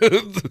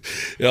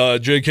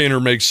 Jay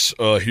Kaner makes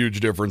a huge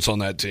difference on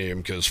that team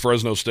because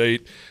Fresno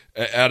State,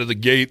 out of the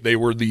gate, they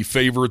were the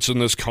favorites in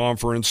this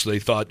conference. They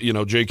thought,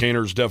 Jay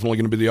Kaner is definitely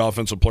going to be the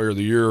offensive player of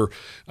the year.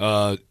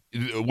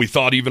 We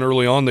thought even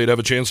early on they'd have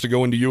a chance to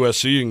go into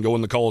USC and go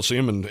in the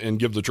Coliseum and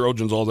give the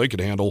Trojans all they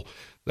could handle.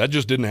 That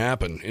just didn't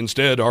happen.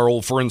 Instead, our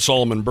old friend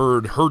Solomon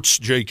Byrd hurts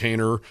Jay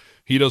Kaner.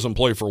 He doesn't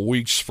play for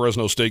weeks.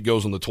 Fresno State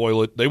goes in the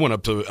toilet. They went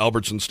up to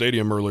Albertson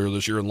Stadium earlier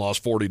this year and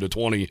lost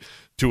 40-20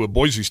 to a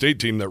Boise State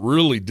team that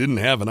really didn't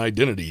have an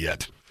identity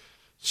yet.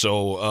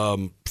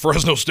 So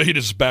Fresno State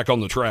is back on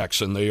the tracks,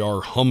 and they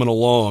are humming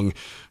along.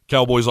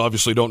 Cowboys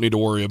obviously don't need to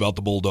worry about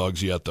the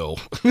Bulldogs yet, though.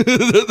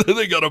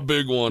 They got a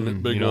big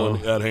one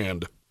at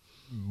hand.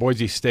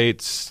 Boise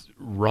State's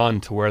run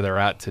to where they're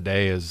at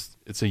today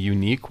it's a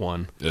unique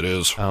one. It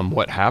is.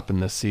 What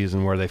happened this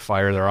season where they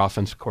fire their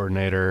offensive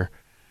coordinator,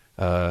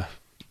 the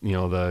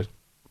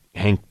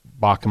Hank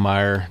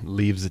Bachmeier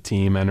leaves the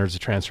team, enters the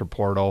transfer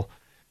portal.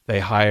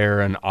 They hire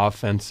an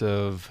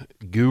offensive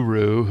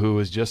guru who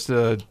is just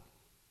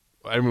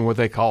what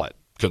they call it?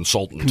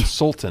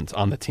 Consultant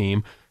on the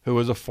team, who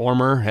was a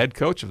former head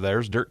coach of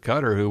theirs, Dirk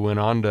Cutter, who went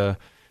on to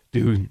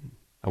do,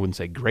 I wouldn't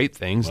say great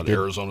things,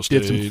 Arizona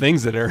State. Did some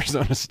things at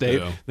Arizona State.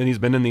 Yeah. Then he's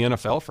been in the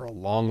NFL for a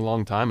long,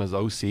 long time as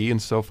OC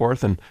and so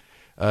forth. And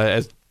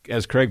as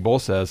Craig Bohl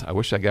says, I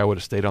wish that guy would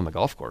have stayed on the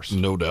golf course.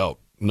 No doubt.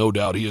 No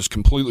doubt. He has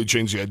completely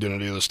changed the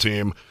identity of this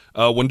team.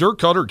 When Dirk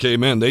Cutter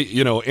came in,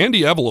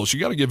 Andy Avalos, you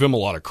got to give him a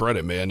lot of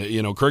credit, man.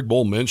 Craig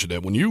Bohl mentioned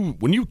it. When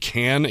you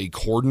can a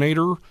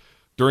coordinator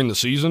during the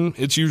season,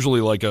 it's usually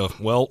like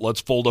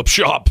let's fold up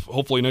shop.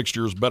 Hopefully next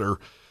year is better.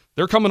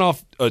 They're coming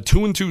off a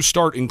 2-2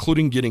 start,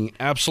 including getting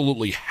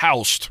absolutely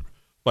housed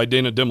by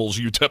Dana Dimmel's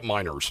UTEP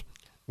Miners.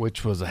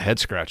 Which was a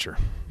head-scratcher.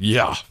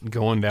 Yeah.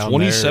 Going down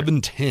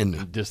 27-10.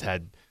 there. Just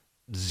had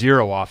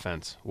zero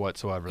offense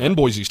whatsoever. And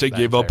Boise State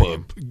gave up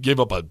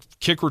a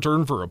kick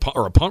return for a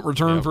punt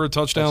return for a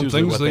touchdown. That's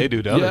things they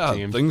do to other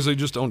teams. Things they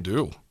just don't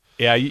do.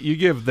 Yeah, you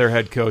give their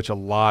head coach a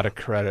lot of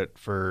credit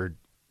for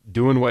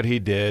doing what he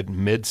did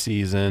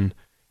mid-season,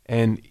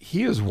 and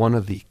he is one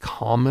of the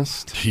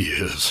calmest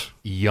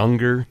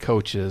younger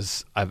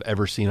coaches I've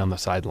ever seen on the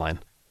sideline.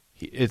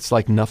 It's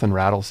like nothing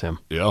rattles him.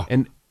 Yeah.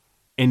 And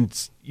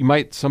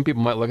some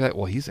people might look at it,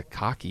 well, he's a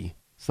cocky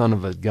son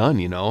of a gun,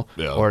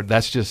 Yeah. Or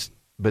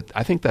but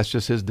I think that's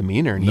just his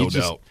demeanor. And no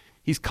doubt.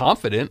 He's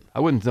confident.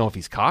 I wouldn't know if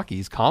he's cocky.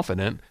 He's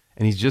confident,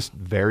 and he's just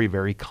very,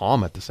 very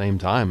calm at the same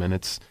time. And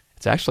it's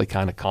actually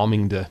kind of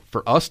calming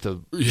for us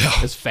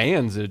as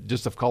fans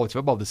just of college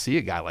football to see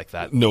a guy like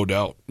that. No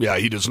doubt. Yeah,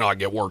 he does not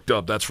get worked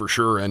up, that's for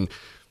sure. And,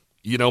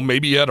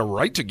 maybe he had a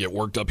right to get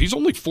worked up. He's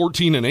only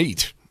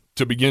 14-8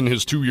 to begin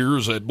his 2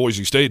 years at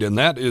Boise State, and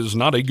that is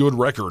not a good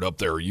record up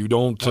there.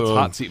 That's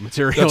hot seat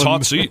material. That's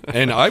hot seat.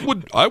 And I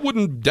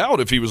wouldn't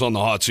doubt if he was on the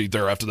hot seat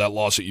there after that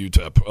loss at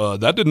UTEP.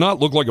 That did not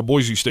look like a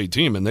Boise State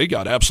team, and they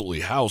got absolutely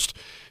housed.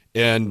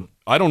 And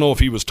I don't know if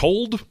he was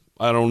told.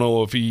 I don't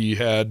know if he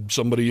had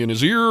somebody in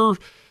his ear.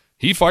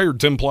 He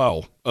fired Tim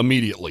Plow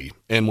immediately.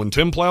 And when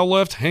Tim Plow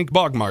left, Hank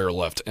Bachmeier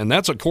left. And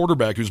that's a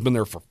quarterback who's been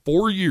there for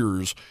 4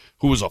 years,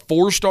 who was a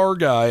 4-star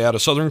guy out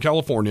of Southern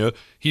California.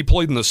 He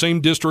played in the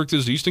same district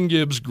as Easton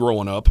Gibbs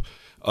growing up.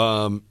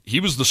 He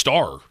was the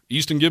star.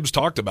 Easton Gibbs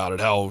talked about it,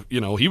 how,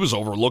 he was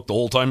overlooked the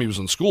whole time he was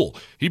in school.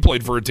 He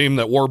played for a team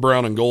that wore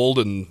brown and gold,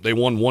 and they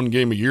won 1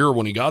 game a year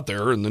when he got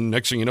there. And then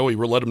next thing you know, he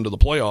led them to the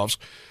playoffs.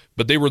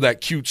 But they were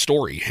that cute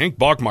story. Hank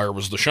Bachmeier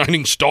was the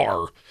shining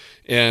star.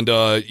 And,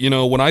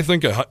 when I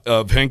think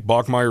of Hank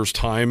Bachmeier's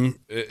time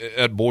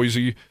at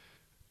Boise,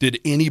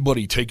 did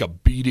anybody take a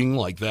beating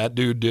like that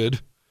dude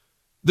did?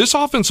 This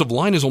offensive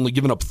line has only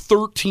given up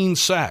 13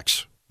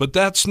 sacks, but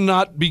that's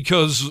not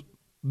because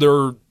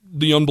they're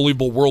the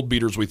unbelievable world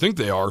beaters we think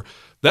they are.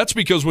 That's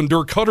because when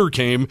Dirk Cutter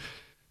came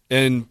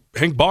and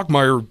Hank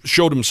Bachmeier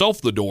showed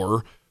himself the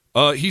door,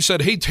 he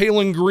said, "Hey,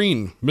 Taylon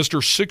Green,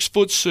 Mr.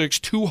 6'6",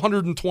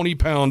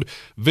 220-pound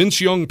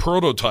Vince Young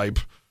prototype,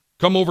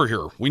 come over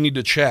here. We need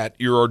to chat.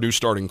 You're our new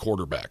starting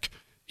quarterback."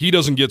 He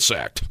doesn't get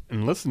sacked.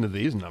 And listen to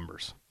these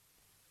numbers.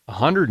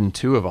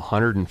 102 of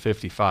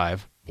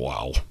 155.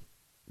 Wow.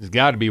 He's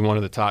got to be one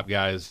of the top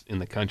guys in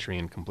the country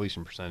in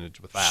completion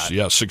percentage with that.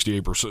 Yeah,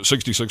 68%,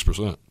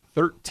 66%.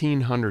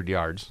 1,300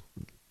 yards,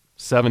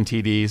 7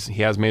 TDs.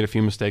 He has made a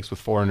few mistakes with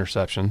 4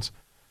 interceptions.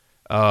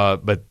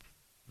 But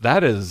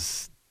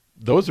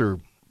those are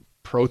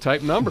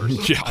pro-type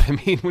numbers. Yeah. I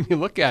mean, when you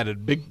look at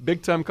it,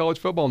 big-time college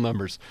football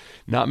numbers.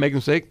 Not making a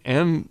mistake,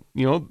 and,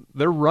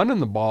 they're running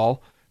the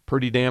ball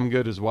pretty damn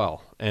good as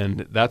well.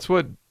 And that's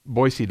what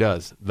Boise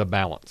does, the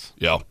balance.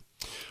 Yeah.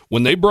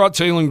 When they brought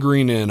Taylon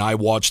Green in, I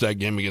watched that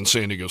game against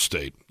San Diego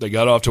State. They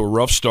got off to a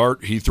rough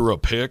start. He threw a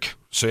pick.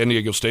 San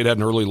Diego State had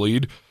an early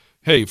lead.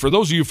 Hey, for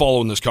those of you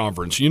following this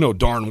conference, you know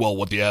darn well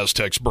what the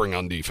Aztecs bring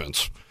on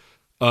defense.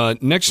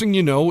 Next thing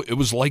you know, it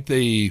was like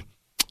it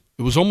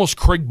was almost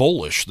Craig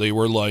Bowl-ish. They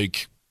were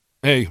like,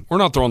 hey, we're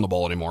not throwing the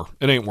ball anymore.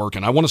 It ain't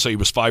working. I want to say he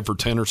was 5 for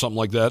 10 or something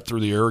like that through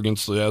the air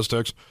against the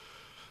Aztecs.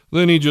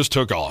 Then he just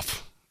took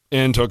off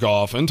and took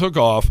off and took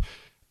off.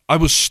 I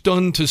was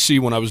stunned to see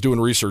when I was doing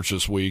research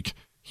this week,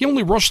 he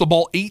only rushed the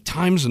ball 8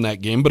 times in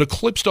that game, but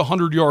eclipsed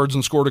 100 yards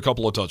and scored a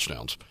couple of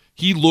touchdowns.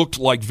 He looked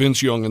like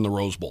Vince Young in the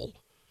Rose Bowl.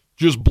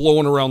 Just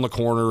blowing around the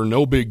corner,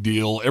 no big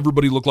deal.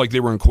 Everybody looked like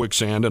they were in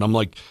quicksand, and I'm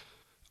like,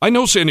 I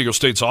know San Diego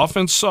State's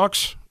offense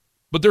sucks,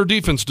 but their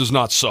defense does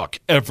not suck,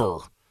 ever.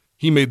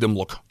 He made them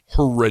look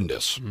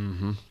horrendous.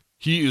 Mm-hmm.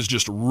 He is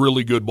just a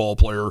really good ball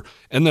player.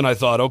 And then I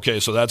thought,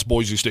 okay, so that's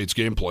Boise State's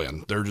game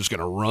plan. They're just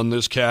going to run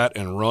this cat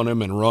and run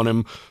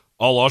him,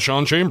 a la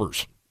Sean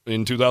Chambers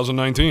in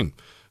 2019.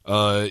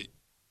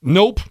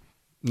 Nope.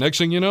 Next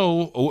thing you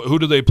know, who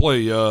do they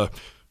play?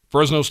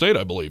 Fresno State,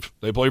 I believe.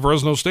 They play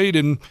Fresno State,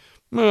 and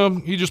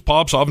he just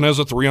pops off and has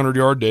a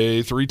 300-yard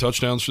day, 3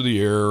 touchdowns through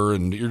the air,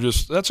 and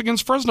that's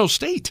against Fresno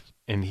State.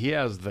 And he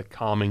has the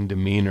calming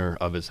demeanor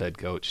of his head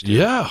coach, too.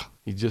 Yeah.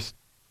 He's just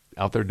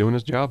out there doing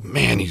his job.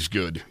 Man, he's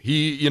good.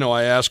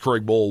 I asked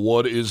Craig Bowl,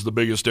 what is the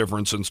biggest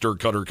difference since Dirk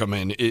Cutter come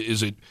in?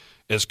 Is it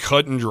as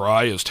cut and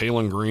dry as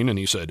Taylon Green? And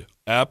he said,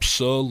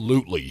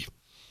 absolutely.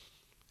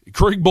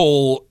 Craig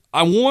Bowl,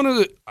 I want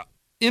to,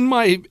 in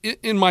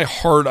my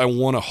heart, I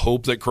want to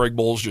hope that Craig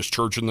Bowl's just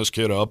churching this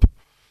kid up,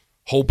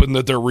 hoping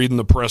that they're reading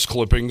the press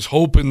clippings,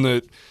 hoping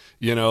that,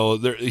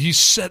 he's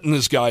setting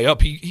this guy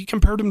up. He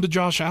compared him to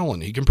Josh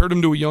Allen. He compared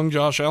him to a young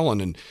Josh Allen,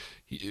 and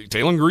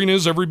Taylon Green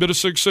is every bit of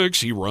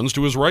 6'6". He runs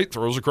to his right,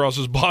 throws across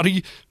his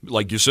body.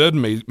 Like you said,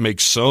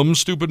 makes some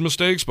stupid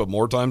mistakes, but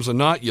more times than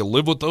not, you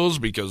live with those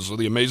because of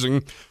the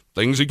amazing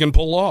things he can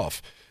pull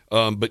off.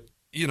 But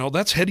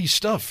that's heady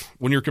stuff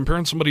when you're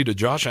comparing somebody to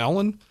Josh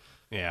Allen.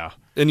 Yeah.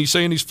 And he's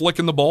saying he's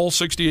flicking the ball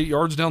 68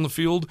 yards down the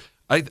field.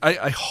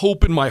 I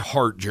hope in my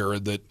heart,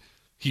 Jared, that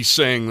he's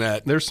saying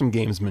that. There's some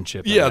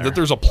gamesmanship. Yeah, that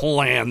there's a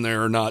plan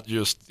there, not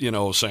just,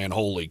 saying,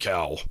 holy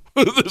cow,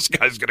 this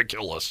guy's going to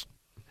kill us.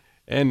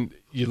 And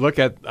you look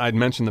at, I'd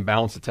mentioned the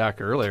balanced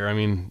attack earlier. I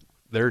mean,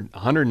 they're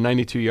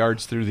 192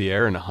 yards through the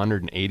air and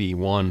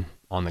 181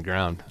 on the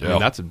ground. Yeah. I mean,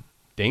 that's a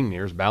dang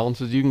near as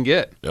balanced as you can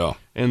get. Yeah.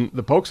 And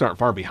the Pokes aren't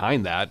far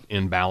behind that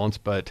in balance,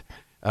 but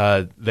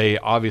they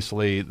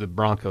obviously, the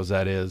Broncos,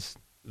 that is,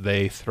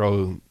 they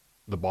throw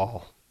the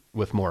ball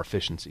with more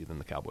efficiency than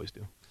the Cowboys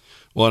do.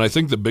 Well, and I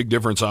think the big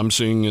difference I'm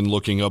seeing in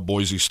looking up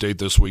Boise State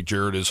this week,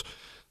 Jared, is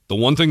the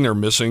one thing they're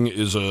missing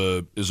is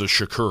a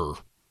Shakur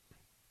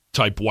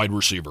type wide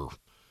receiver.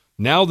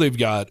 Now they've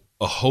got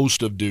a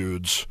host of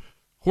dudes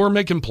who are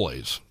making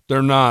plays.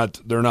 They're not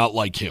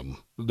like him.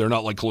 They're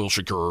not like Khalil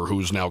Shakur,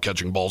 who's now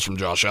catching balls from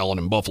Josh Allen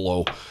in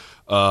Buffalo.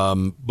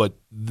 But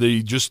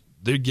they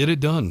get it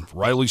done.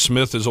 Riley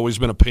Smith has always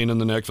been a pain in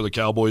the neck for the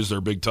Cowboys,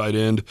 their big tight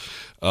end.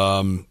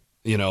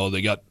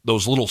 They got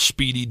those little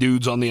speedy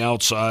dudes on the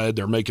outside.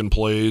 They're making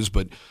plays,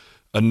 but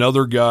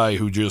another guy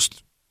who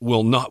just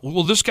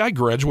will this guy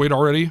graduate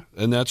already?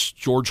 And that's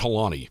George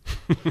Holani.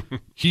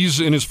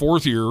 He's in his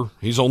 4th year.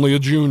 He's only a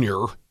junior.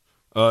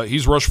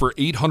 He's rushed for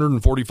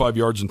 845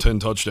 yards and 10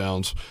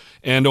 touchdowns.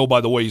 And, oh,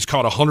 by the way, he's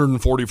caught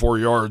 144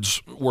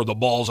 yards worth of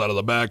balls out of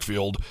the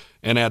backfield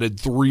and added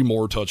 3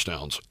 more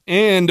touchdowns.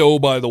 And, oh,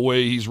 by the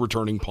way, he's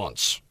returning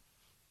punts.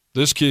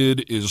 This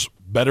kid is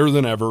better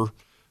than ever.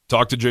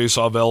 Talked to Jay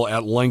Savell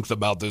at length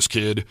about this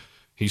kid.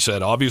 He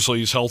said, obviously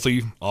he's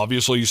healthy.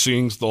 Obviously he's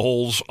seeing the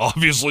holes.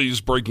 Obviously he's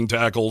breaking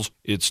tackles.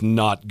 It's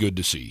not good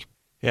to see.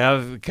 Yeah,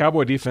 the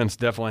Cowboy defense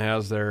definitely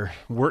has their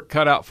work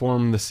cut out for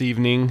them this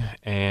evening.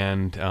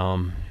 And,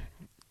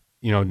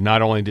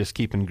 not only just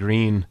keeping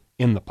Green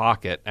in the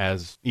pocket,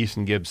 as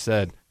Easton Gibbs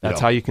said, that's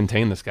how you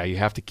contain this guy. You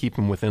have to keep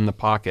him within the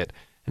pocket.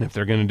 And if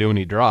they're going to do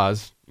any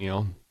draws,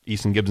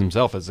 Easton Gibbs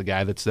himself is the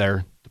guy that's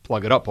there to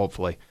plug it up,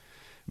 hopefully.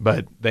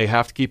 But they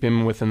have to keep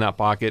him within that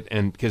pocket,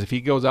 and because if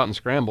he goes out and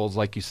scrambles,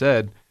 like you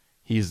said,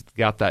 he's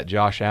got that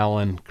Josh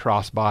Allen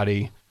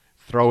crossbody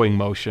throwing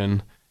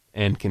motion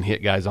and can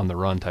hit guys on the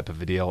run type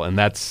of a deal. And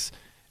that's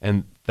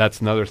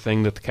another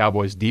thing that the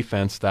Cowboys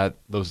defense, that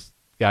those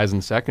guys in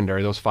the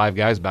secondary, those 5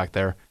 guys back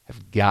there,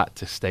 have got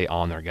to stay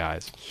on their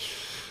guys.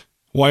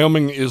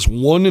 Wyoming is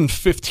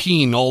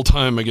 1-15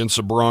 all-time against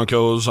the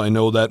Broncos. I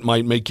know that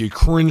might make you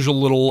cringe a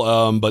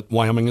little, but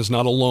Wyoming is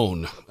not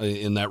alone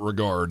in that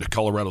regard.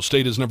 Colorado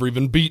State has never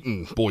even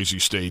beaten Boise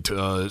State,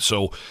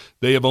 so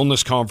they have owned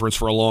this conference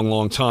for a long,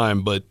 long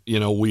time, but,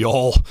 we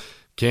all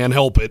can't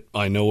help it.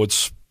 I know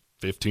it's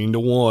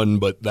 15-1,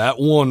 but that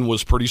one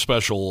was pretty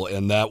special,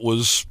 and that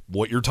was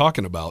what you're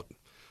talking about.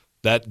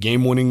 That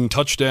game-winning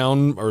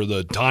touchdown, or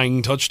the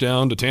tying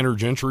touchdown to Tanner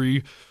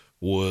Gentry,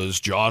 was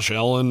Josh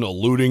Allen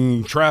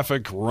eluding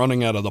traffic,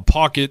 running out of the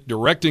pocket,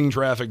 directing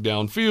traffic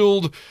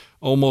downfield,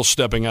 almost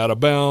stepping out of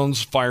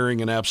bounds,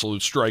 firing an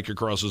absolute strike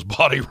across his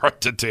body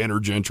right to Tanner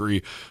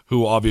Gentry,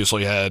 who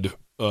obviously had,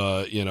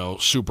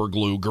 super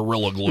glue,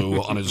 gorilla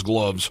glue on his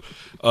gloves.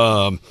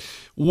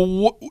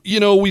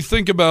 We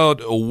think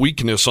about a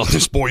weakness on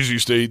this Boise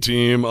State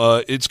team.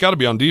 It's got to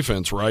be on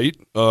defense, right?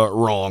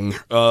 Wrong.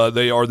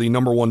 They are the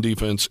number one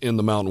defense in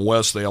the Mountain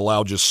West. They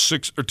allow just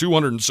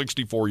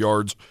 264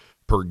 yards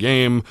per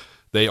game.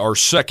 They are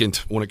second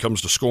when it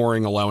comes to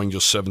scoring, allowing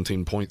just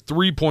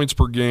 17.3 points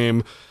per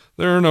game.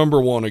 They're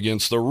number one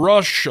against the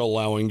rush,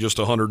 allowing just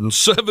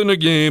 107 a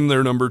game.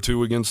 They're number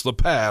two against the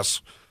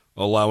pass,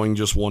 allowing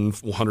just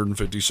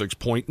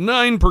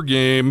 156.9 per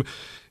game.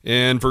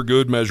 And for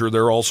good measure,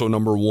 they're also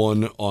number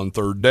one on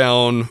third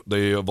down.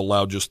 They have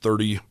allowed just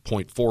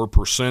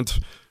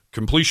 30.4%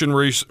 completion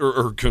rate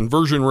or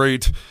conversion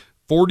rate,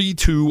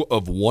 42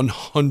 of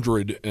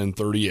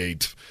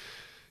 138.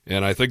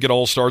 And I think it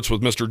all starts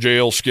with Mr.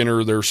 J.L.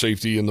 Skinner, their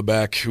safety in the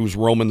back, who's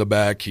roaming the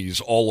back.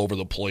 He's all over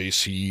the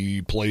place.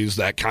 He plays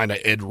that kind of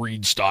Ed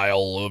Reed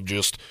style of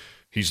just,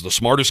 he's the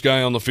smartest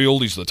guy on the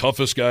field. He's the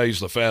toughest guy. He's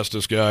the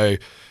fastest guy.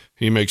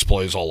 He makes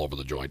plays all over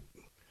the joint.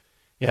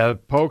 Yeah, the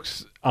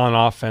Pokes on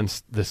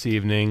offense this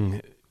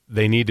evening,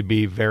 they need to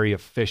be very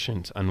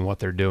efficient on what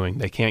they're doing.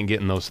 They can't get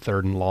in those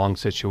third and long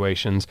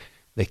situations.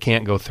 They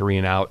can't go 3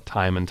 and out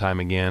time and time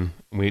again.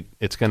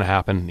 It's going to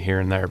happen here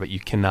and there, but you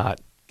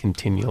cannot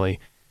continually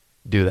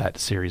do that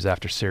series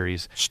after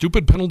series.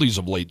 Stupid penalties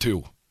of late,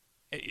 too.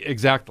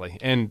 Exactly.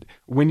 And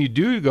when you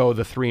do go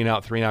the 3 and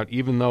out,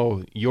 even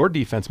though your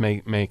defense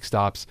may make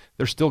stops,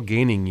 they're still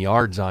gaining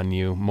yards on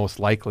you, most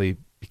likely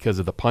because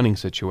of the punting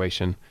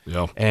situation.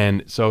 Yeah.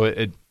 And so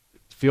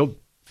field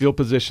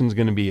position is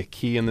going to be a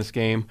key in this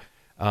game.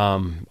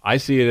 I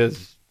see it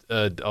as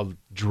a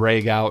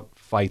drag-out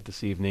fight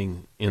this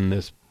evening in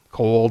this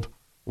cold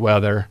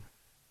weather,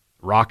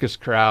 raucous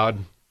crowd,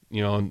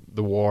 the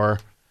war.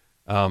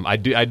 I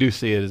do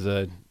see it as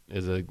a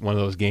one of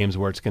those games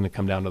where it's going to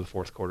come down to the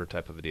fourth quarter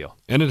type of a deal.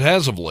 And it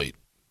has of late.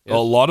 Yep. A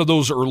lot of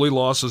those early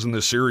losses in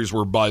this series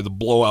were by the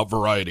blowout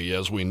variety,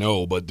 as we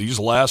know. But these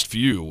last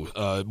few,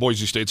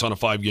 Boise State's on a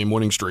 5-game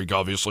winning streak,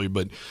 obviously.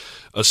 But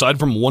aside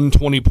from one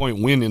 20-point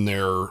win in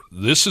there,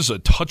 this is a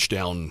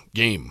touchdown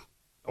game.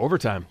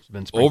 Overtime has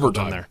been sprinkled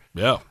in there.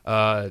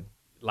 Yeah.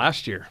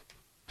 Last year.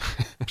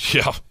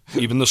 Yeah.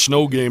 Even the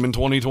snow game in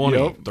 2020.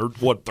 Yep.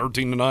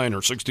 13-9 or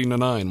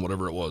 16-9,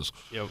 whatever it was.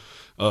 Yep.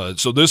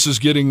 So this is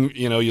getting,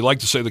 you like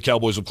to say the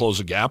Cowboys have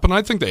closed the gap, and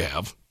I think they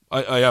have.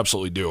 I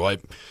absolutely do.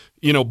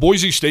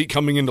 Boise State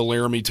coming into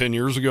Laramie 10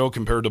 years ago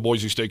compared to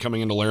Boise State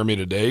coming into Laramie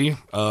today,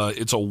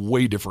 it's a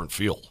way different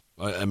feel.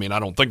 I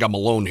don't think I'm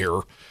alone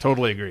here.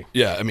 Totally agree.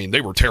 Yeah,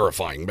 they were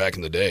terrifying back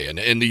in the day. And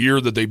in the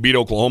year that they beat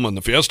Oklahoma in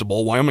the Fiesta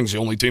Bowl, Wyoming's the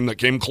only team that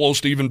came close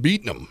to even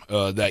beating them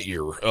that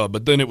year.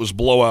 But then it was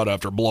blowout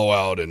after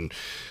blowout, and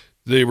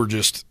they were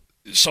just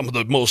some of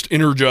the most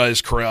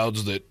energized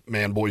crowds that,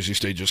 Boise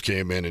State just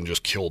came in and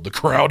just killed the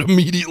crowd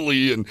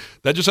immediately. And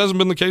that just hasn't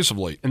been the case of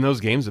late. And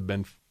those games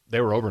they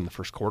were over in the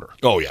first quarter.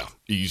 Oh, yeah.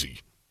 Easy.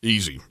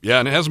 Yeah,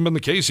 and it hasn't been the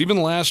case.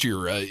 Even last year,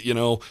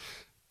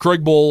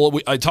 Craig Bohl,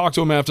 I talked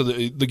to him after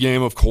the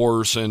game, of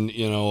course, and,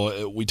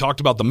 we talked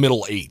about the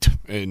middle 8,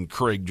 and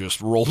Craig just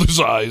rolled his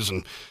eyes,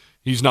 and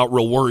he's not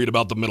real worried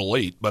about the middle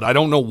 8. But I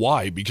don't know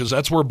why, because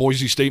that's where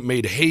Boise State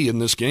made hay in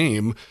this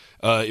game.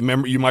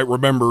 You might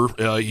remember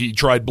he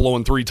tried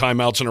blowing 3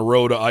 timeouts in a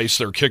row to ice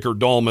their kicker,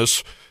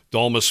 Dalmas.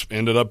 Dalmas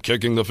ended up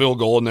kicking the field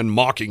goal and then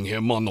mocking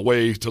him on the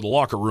way to the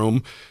locker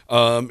room.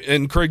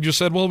 And Craig just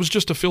said, well, it was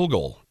just a field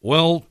goal.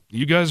 Well,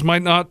 you guys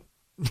might not.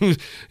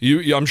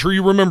 I'm sure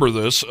you remember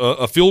this.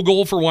 A field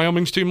goal for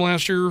Wyoming's team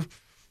last year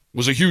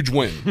was a huge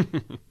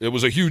win. It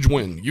was a huge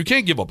win. You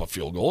can't give up a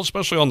field goal,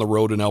 especially on the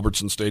road in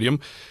Albertson Stadium.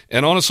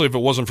 And honestly, if it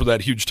wasn't for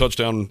that huge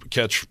touchdown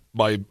catch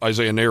by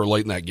Isaiah Nair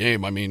late in that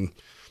game,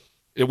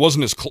 it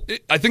wasn't as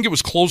I think it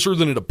was closer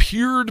than it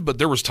appeared, but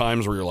there was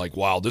times where you're like,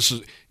 wow, this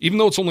is, even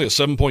though it's only a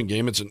 7-point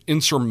game, it's an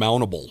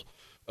insurmountable.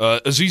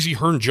 Azizi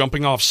Hearn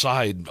jumping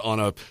offside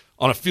on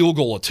a field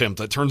goal attempt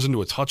that turns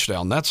into a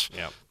touchdown. That's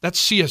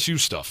CSU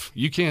stuff.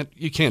 You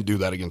can't do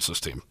that against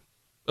this team,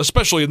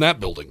 especially in that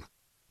building.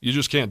 You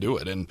just can't do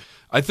it. And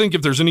I think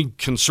if there's any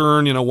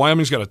concern,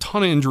 Wyoming's got a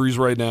ton of injuries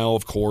right now,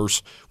 of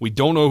course. We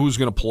don't know who's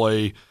going to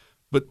play.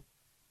 But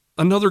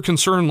another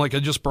concern, like I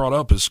just brought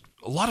up, is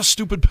a lot of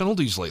stupid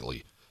penalties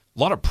lately. A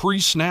lot of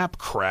pre-snap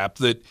crap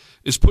that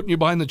is putting you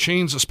behind the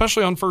chains,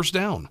 especially on first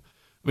down.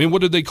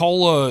 What did they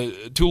call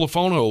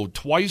Tulifono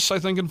twice, I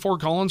think, in Fort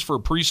Collins for a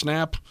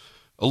pre-snap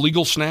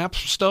illegal snap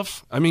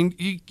stuff. I mean,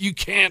 you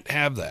can't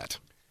have that.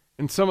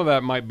 And some of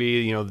that might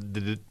be,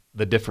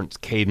 the different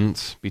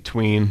cadence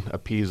between a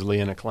Peasley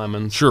and a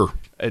Clemens. Sure.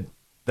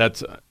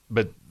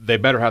 But they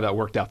better have that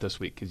worked out this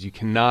week because you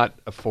cannot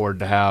afford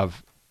to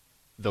have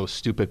those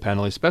stupid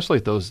penalties, especially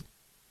at those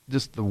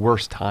just the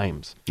worst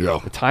times. Yeah.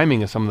 The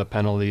timing of some of the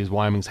penalties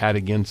Wyoming's had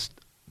against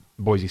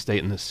Boise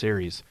State in this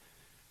series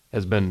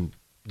has been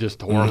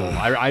just horrible.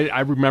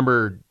 I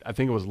remember, I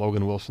think it was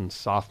Logan Wilson's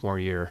sophomore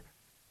year,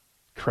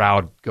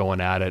 crowd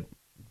going at it.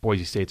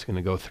 Boise State's going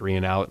to go 3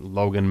 and out.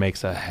 Logan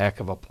makes a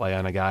heck of a play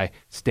on a guy,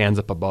 stands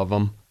up above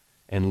him,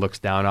 and looks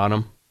down on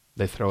him.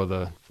 They throw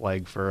the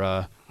flag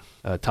for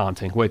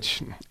taunting,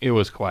 which it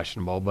was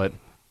questionable, but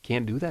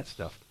can't do that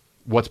stuff.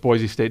 What's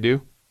Boise State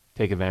do?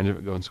 Take advantage of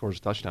it, go and scores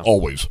a touchdown.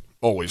 Always.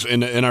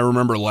 And I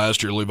remember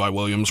last year Levi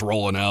Williams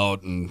rolling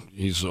out, and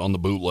he's on the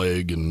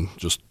bootleg and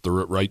just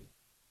threw it right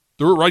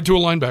to a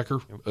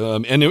linebacker.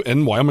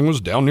 And Wyoming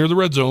was down near the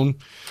red zone.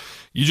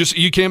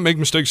 You can't make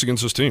mistakes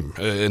against this team,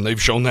 and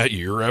they've shown that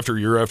year after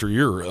year after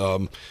year.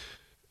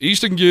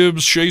 Easton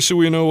Gibbs, Shea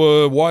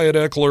Suinoa, Wyatt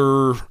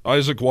Eckler,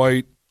 Isaac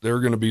White, they're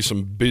going to be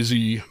some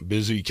busy,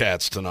 busy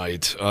cats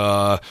tonight.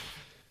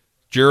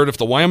 Jared, if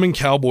the Wyoming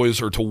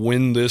Cowboys are to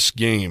win this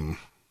game,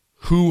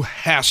 who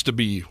has to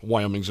be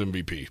Wyoming's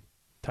MVP?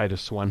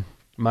 Titus Swen.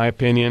 In my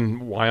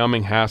opinion,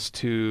 Wyoming has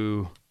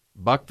to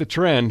buck the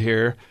trend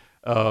here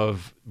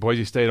of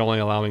Boise State only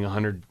allowing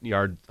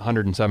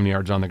 107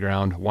 yards on the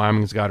ground.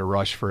 Wyoming's got to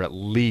rush for at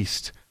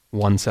least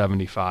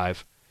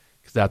 175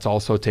 because that's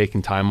also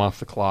taking time off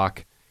the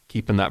clock,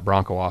 keeping that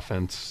Bronco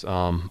offense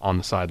on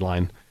the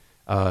sideline.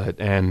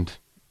 And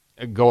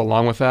go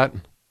along with that,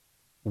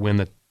 win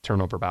the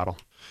turnover battle.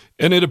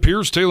 And it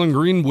appears Taylon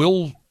Green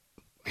will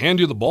hand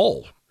you the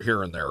ball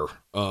here and there.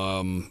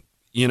 And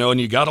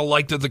you got to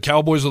like that the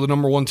Cowboys are the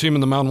number one team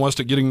in the Mountain West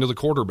at getting to the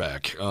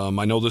quarterback.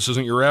 I know this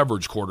isn't your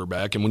average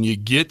quarterback, and when you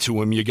get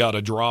to him, you got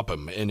to drop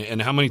him.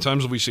 And how many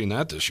times have we seen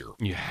that this year?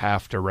 You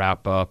have to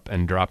wrap up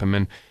and drop him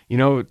in.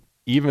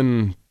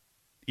 Even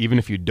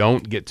if you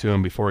don't get to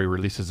him before he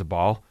releases the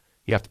ball,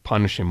 you have to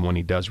punish him when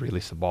he does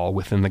release the ball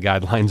within the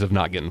guidelines of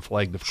not getting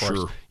flagged, of course.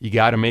 Sure. You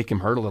got to make him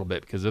hurt a little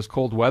bit because this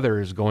cold weather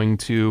is going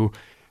to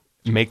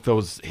make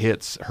those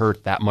hits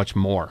hurt that much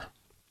more.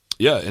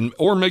 Yeah,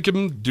 or make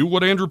him do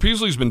what Andrew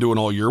Peasley's been doing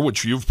all year,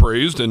 which you've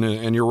praised,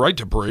 and you're right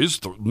to praise.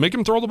 Make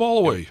him throw the ball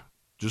away.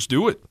 Just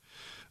do it.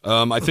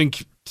 I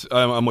think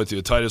I'm with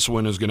you. Titus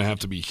Swen is going to have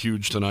to be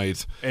huge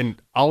tonight.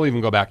 And I'll even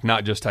go back,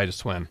 not just Titus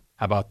Swen.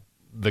 How about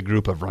the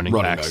group of running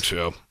backs?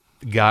 Yeah.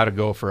 Got to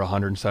go for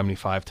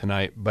 175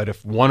 tonight. But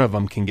if one of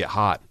them can get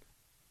hot,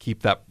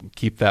 keep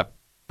that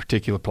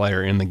particular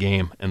player in the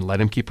game and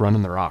let him keep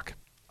running the rock.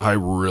 I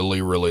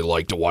really, really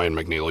like DeWine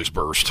McNeely's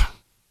burst.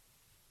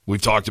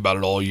 We've talked about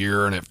it all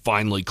year, and it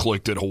finally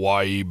clicked at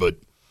Hawaii, but,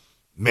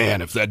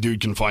 man, if that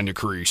dude can find a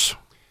crease.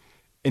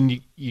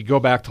 And you go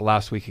back to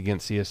last week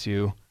against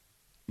CSU,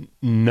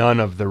 none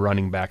of the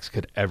running backs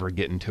could ever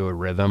get into a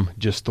rhythm,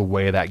 just the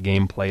way that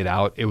game played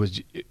out. It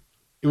was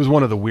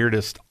one of the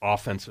weirdest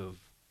offensive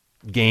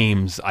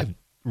games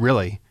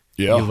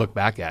you look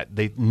back at.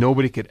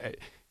 Nobody could,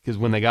 because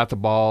when they got the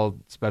ball,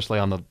 especially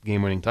on the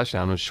game-winning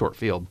touchdown, it was short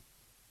field.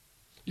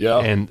 Yeah.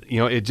 And,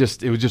 it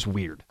was just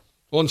weird.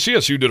 Well, and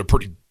CSU did a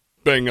pretty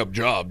bang-up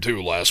job,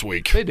 too, last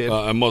week. They did.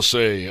 I must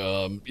say,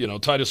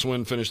 Titus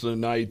Swen finished the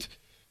night,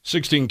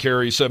 16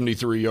 carries,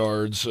 73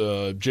 yards.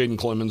 Jaden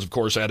Clemens, of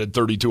course, added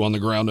 32 on the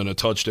ground and a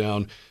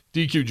touchdown.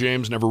 DQ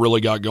James never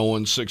really got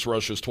going, 6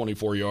 rushes,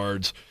 24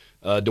 yards.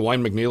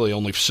 DeWine McNeely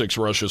only 6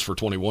 rushes for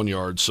 21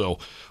 yards. So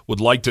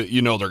would like to,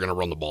 they're going to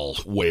run the ball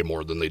way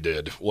more than they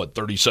did.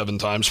 37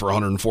 times for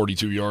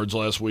 142 yards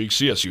last week?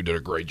 CSU did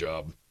a great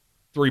job.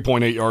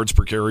 3.8 yards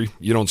per carry.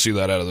 You don't see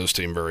that out of this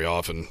team very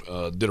often.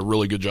 Did a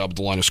really good job at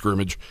the line of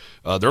scrimmage.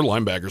 Their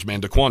linebackers,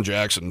 man, Daquan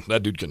Jackson,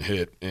 that dude can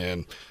hit.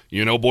 And,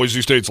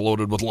 Boise State's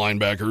loaded with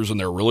linebackers, and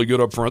they're really good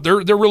up front.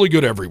 They're really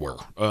good everywhere.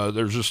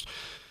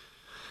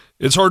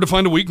 It's hard to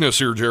find a weakness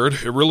here, Jared.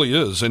 It really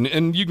is.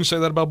 And you can say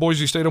that about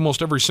Boise State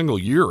almost every single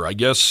year. I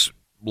guess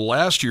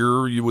last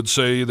year you would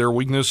say their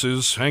weakness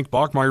is Hank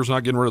Bachmeier's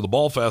not getting rid of the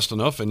ball fast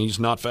enough, and he's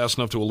not fast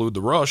enough to elude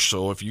the rush.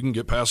 So if you can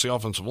get past the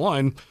offensive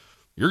line,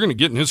 you're going to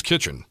get in his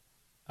kitchen.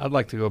 I'd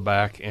like to go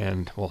back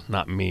and, well,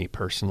 not me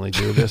personally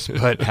do this,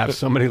 but have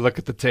somebody look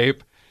at the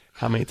tape,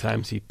 how many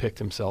times he picked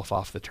himself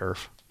off the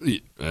turf.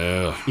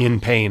 In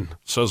pain.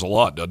 Says a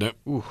lot, doesn't it?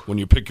 Ooh. When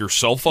you pick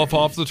yourself up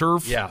off the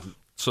turf, yeah,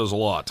 says a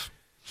lot.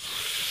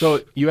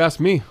 So you asked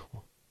me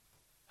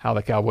how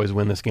the Cowboys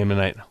win this game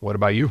tonight. What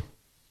about you?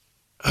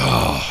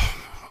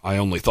 I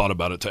only thought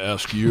about it to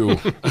ask you.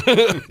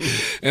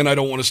 And I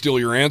don't want to steal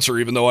your answer,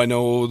 even though I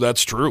know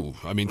that's true.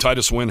 I mean,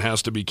 Titus Swen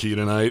has to be key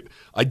tonight.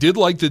 I did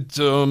like that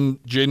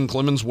Jaden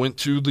Clemens went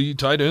to the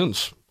tight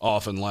ends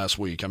often last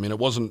week. I mean,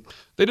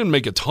 they didn't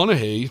make a ton of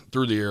hay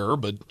through the air,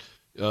 but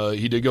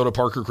he did go to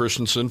Parker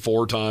Christensen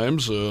 4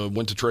 times,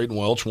 went to Trayton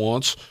Welch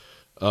once.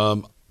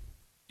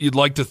 You'd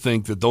like to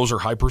think that those are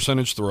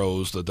high-percentage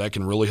throws, that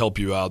can really help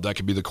you out. That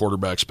could be the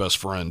quarterback's best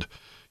friend,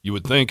 you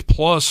would think.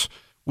 Plus,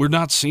 we're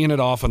not seeing it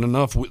often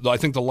enough. I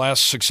think the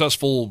last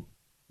successful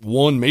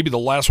one, maybe the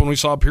last one we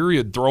saw,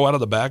 period, throw out of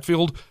the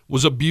backfield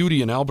was a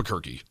beauty in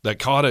Albuquerque that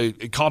caught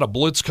a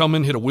blitz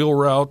coming, hit a wheel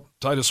route,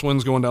 Titus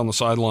Swins going down the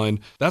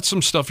sideline. That's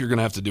some stuff you're going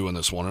to have to do in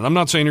this one. And I'm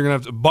not saying you're going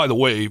to have to, by the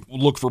way,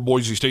 look for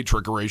Boise State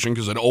trickeration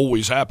because it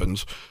always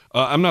happens.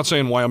 I'm not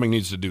saying Wyoming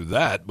needs to do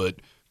that, but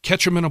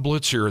catch them in a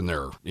blitz here and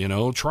there.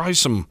 Try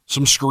some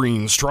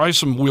screens, try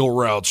some wheel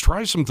routes,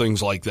 try some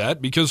things like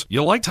that because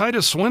you like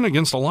Titus Swin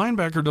against a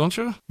linebacker, don't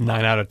you?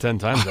 9 out of 10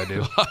 times I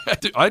do.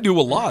 I do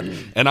a lot.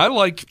 And I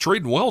like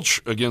Trayden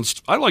Welch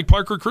I like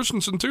Parker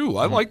Christensen too.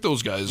 I like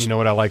those guys. You know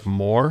what I like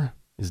more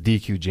is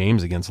DQ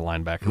James against a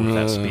linebacker with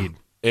that speed.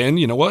 And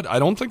you know what? I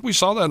don't think we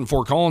saw that in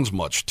Fort Collins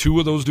much. 2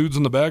 of those dudes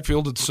in the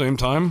backfield at the same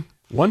time.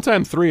 One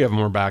time 3 of them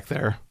were back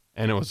there,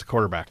 and it was the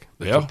quarterback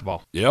that took the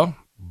ball. Yeah.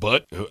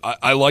 But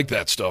I like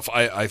that stuff.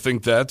 I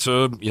think that,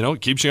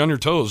 it keeps you on your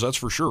toes, that's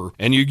for sure.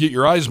 And you get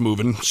your eyes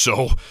moving,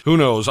 so who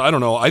knows? I don't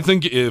know. I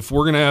think if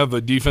we're going to have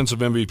a defensive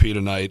MVP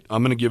tonight,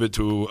 I'm going to give it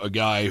to a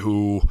guy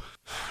who,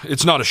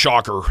 it's not a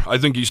shocker. I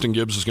think Easton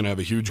Gibbs is going to have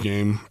a huge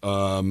game.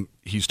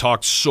 He's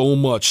talked so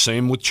much,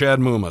 same with Chad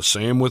Muma,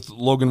 same with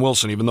Logan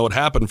Wilson, even though it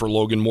happened for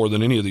Logan more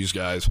than any of these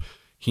guys.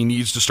 He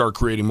needs to start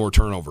creating more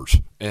turnovers,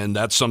 and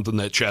that's something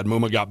that Chad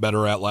Muma got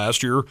better at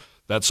last year.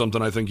 That's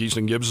something I think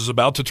Easton Gibbs is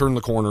about to turn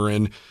the corner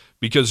in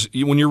because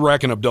when you're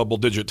racking up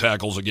double-digit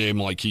tackles a game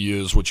like he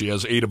is, which he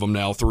has 8 of them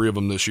now, 3 of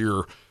them this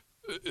year,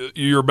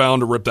 you're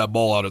bound to rip that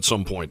ball out at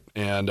some point.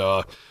 And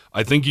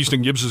I think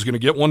Easton Gibbs is going to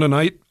get one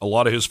tonight. A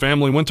lot of his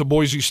family went to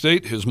Boise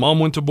State. His mom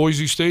went to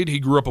Boise State. He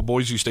grew up a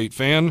Boise State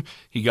fan.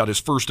 He got his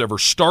first ever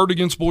start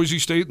against Boise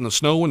State in the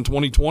snow in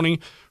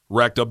 2020,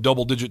 racked up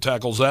double-digit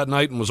tackles that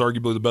night, and was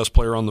arguably the best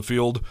player on the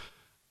field.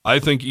 I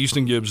think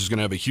Easton Gibbs is going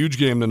to have a huge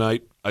game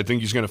tonight. I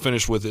think he's going to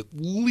finish with at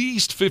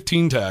least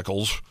 15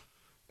 tackles,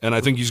 and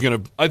I think he's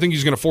going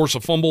to force a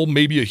fumble,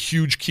 maybe a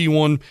huge key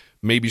one,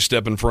 maybe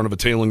step in front of a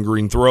Taylon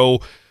Green throw.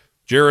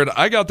 Jared,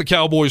 I got the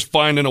Cowboys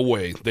finding a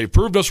way. They've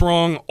proved us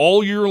wrong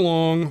all year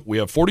long. We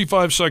have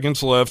 45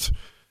 seconds left.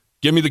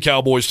 Give me the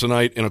Cowboys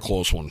tonight in a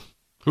close one.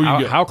 Who you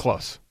get? How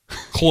close?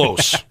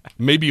 Close.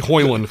 Maybe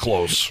Hoyland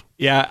close.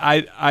 Yeah,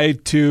 I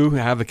too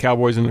have the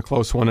Cowboys in a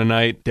close one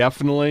tonight.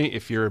 Definitely,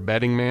 if you're a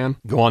betting man,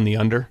 go on the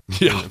under.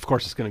 Yeah. And of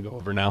course, it's going to go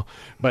over now.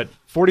 But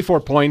 44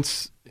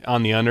 points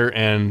on the under,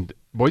 and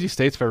Boise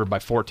State's favored by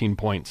 14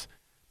 points.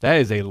 That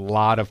is a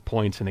lot of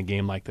points in a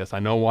game like this. I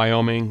know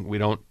Wyoming,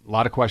 a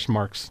lot of question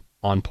marks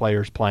on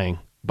players playing,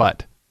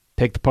 but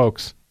take the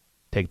pokes,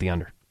 take the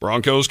under.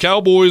 Broncos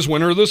Cowboys,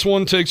 winner of this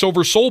one, takes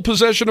over sole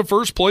possession of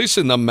first place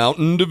in the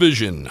Mountain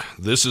Division.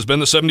 This has been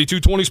the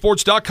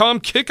 7220sports.com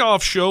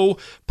kickoff show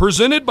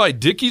presented by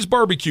Dickey's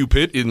Barbecue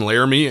Pit in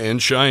Laramie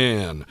and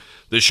Cheyenne.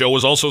 This show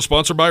is also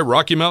sponsored by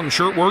Rocky Mountain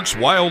Shirtworks,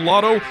 Wild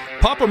Lotto,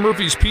 Papa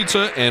Murphy's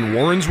Pizza, and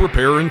Warren's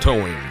Repair and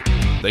Towing.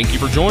 Thank you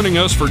for joining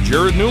us. For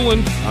Jared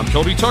Newland, I'm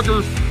Cody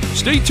Tucker.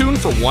 Stay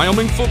tuned for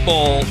Wyoming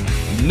football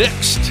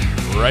next,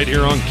 right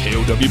here on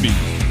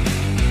KOWB.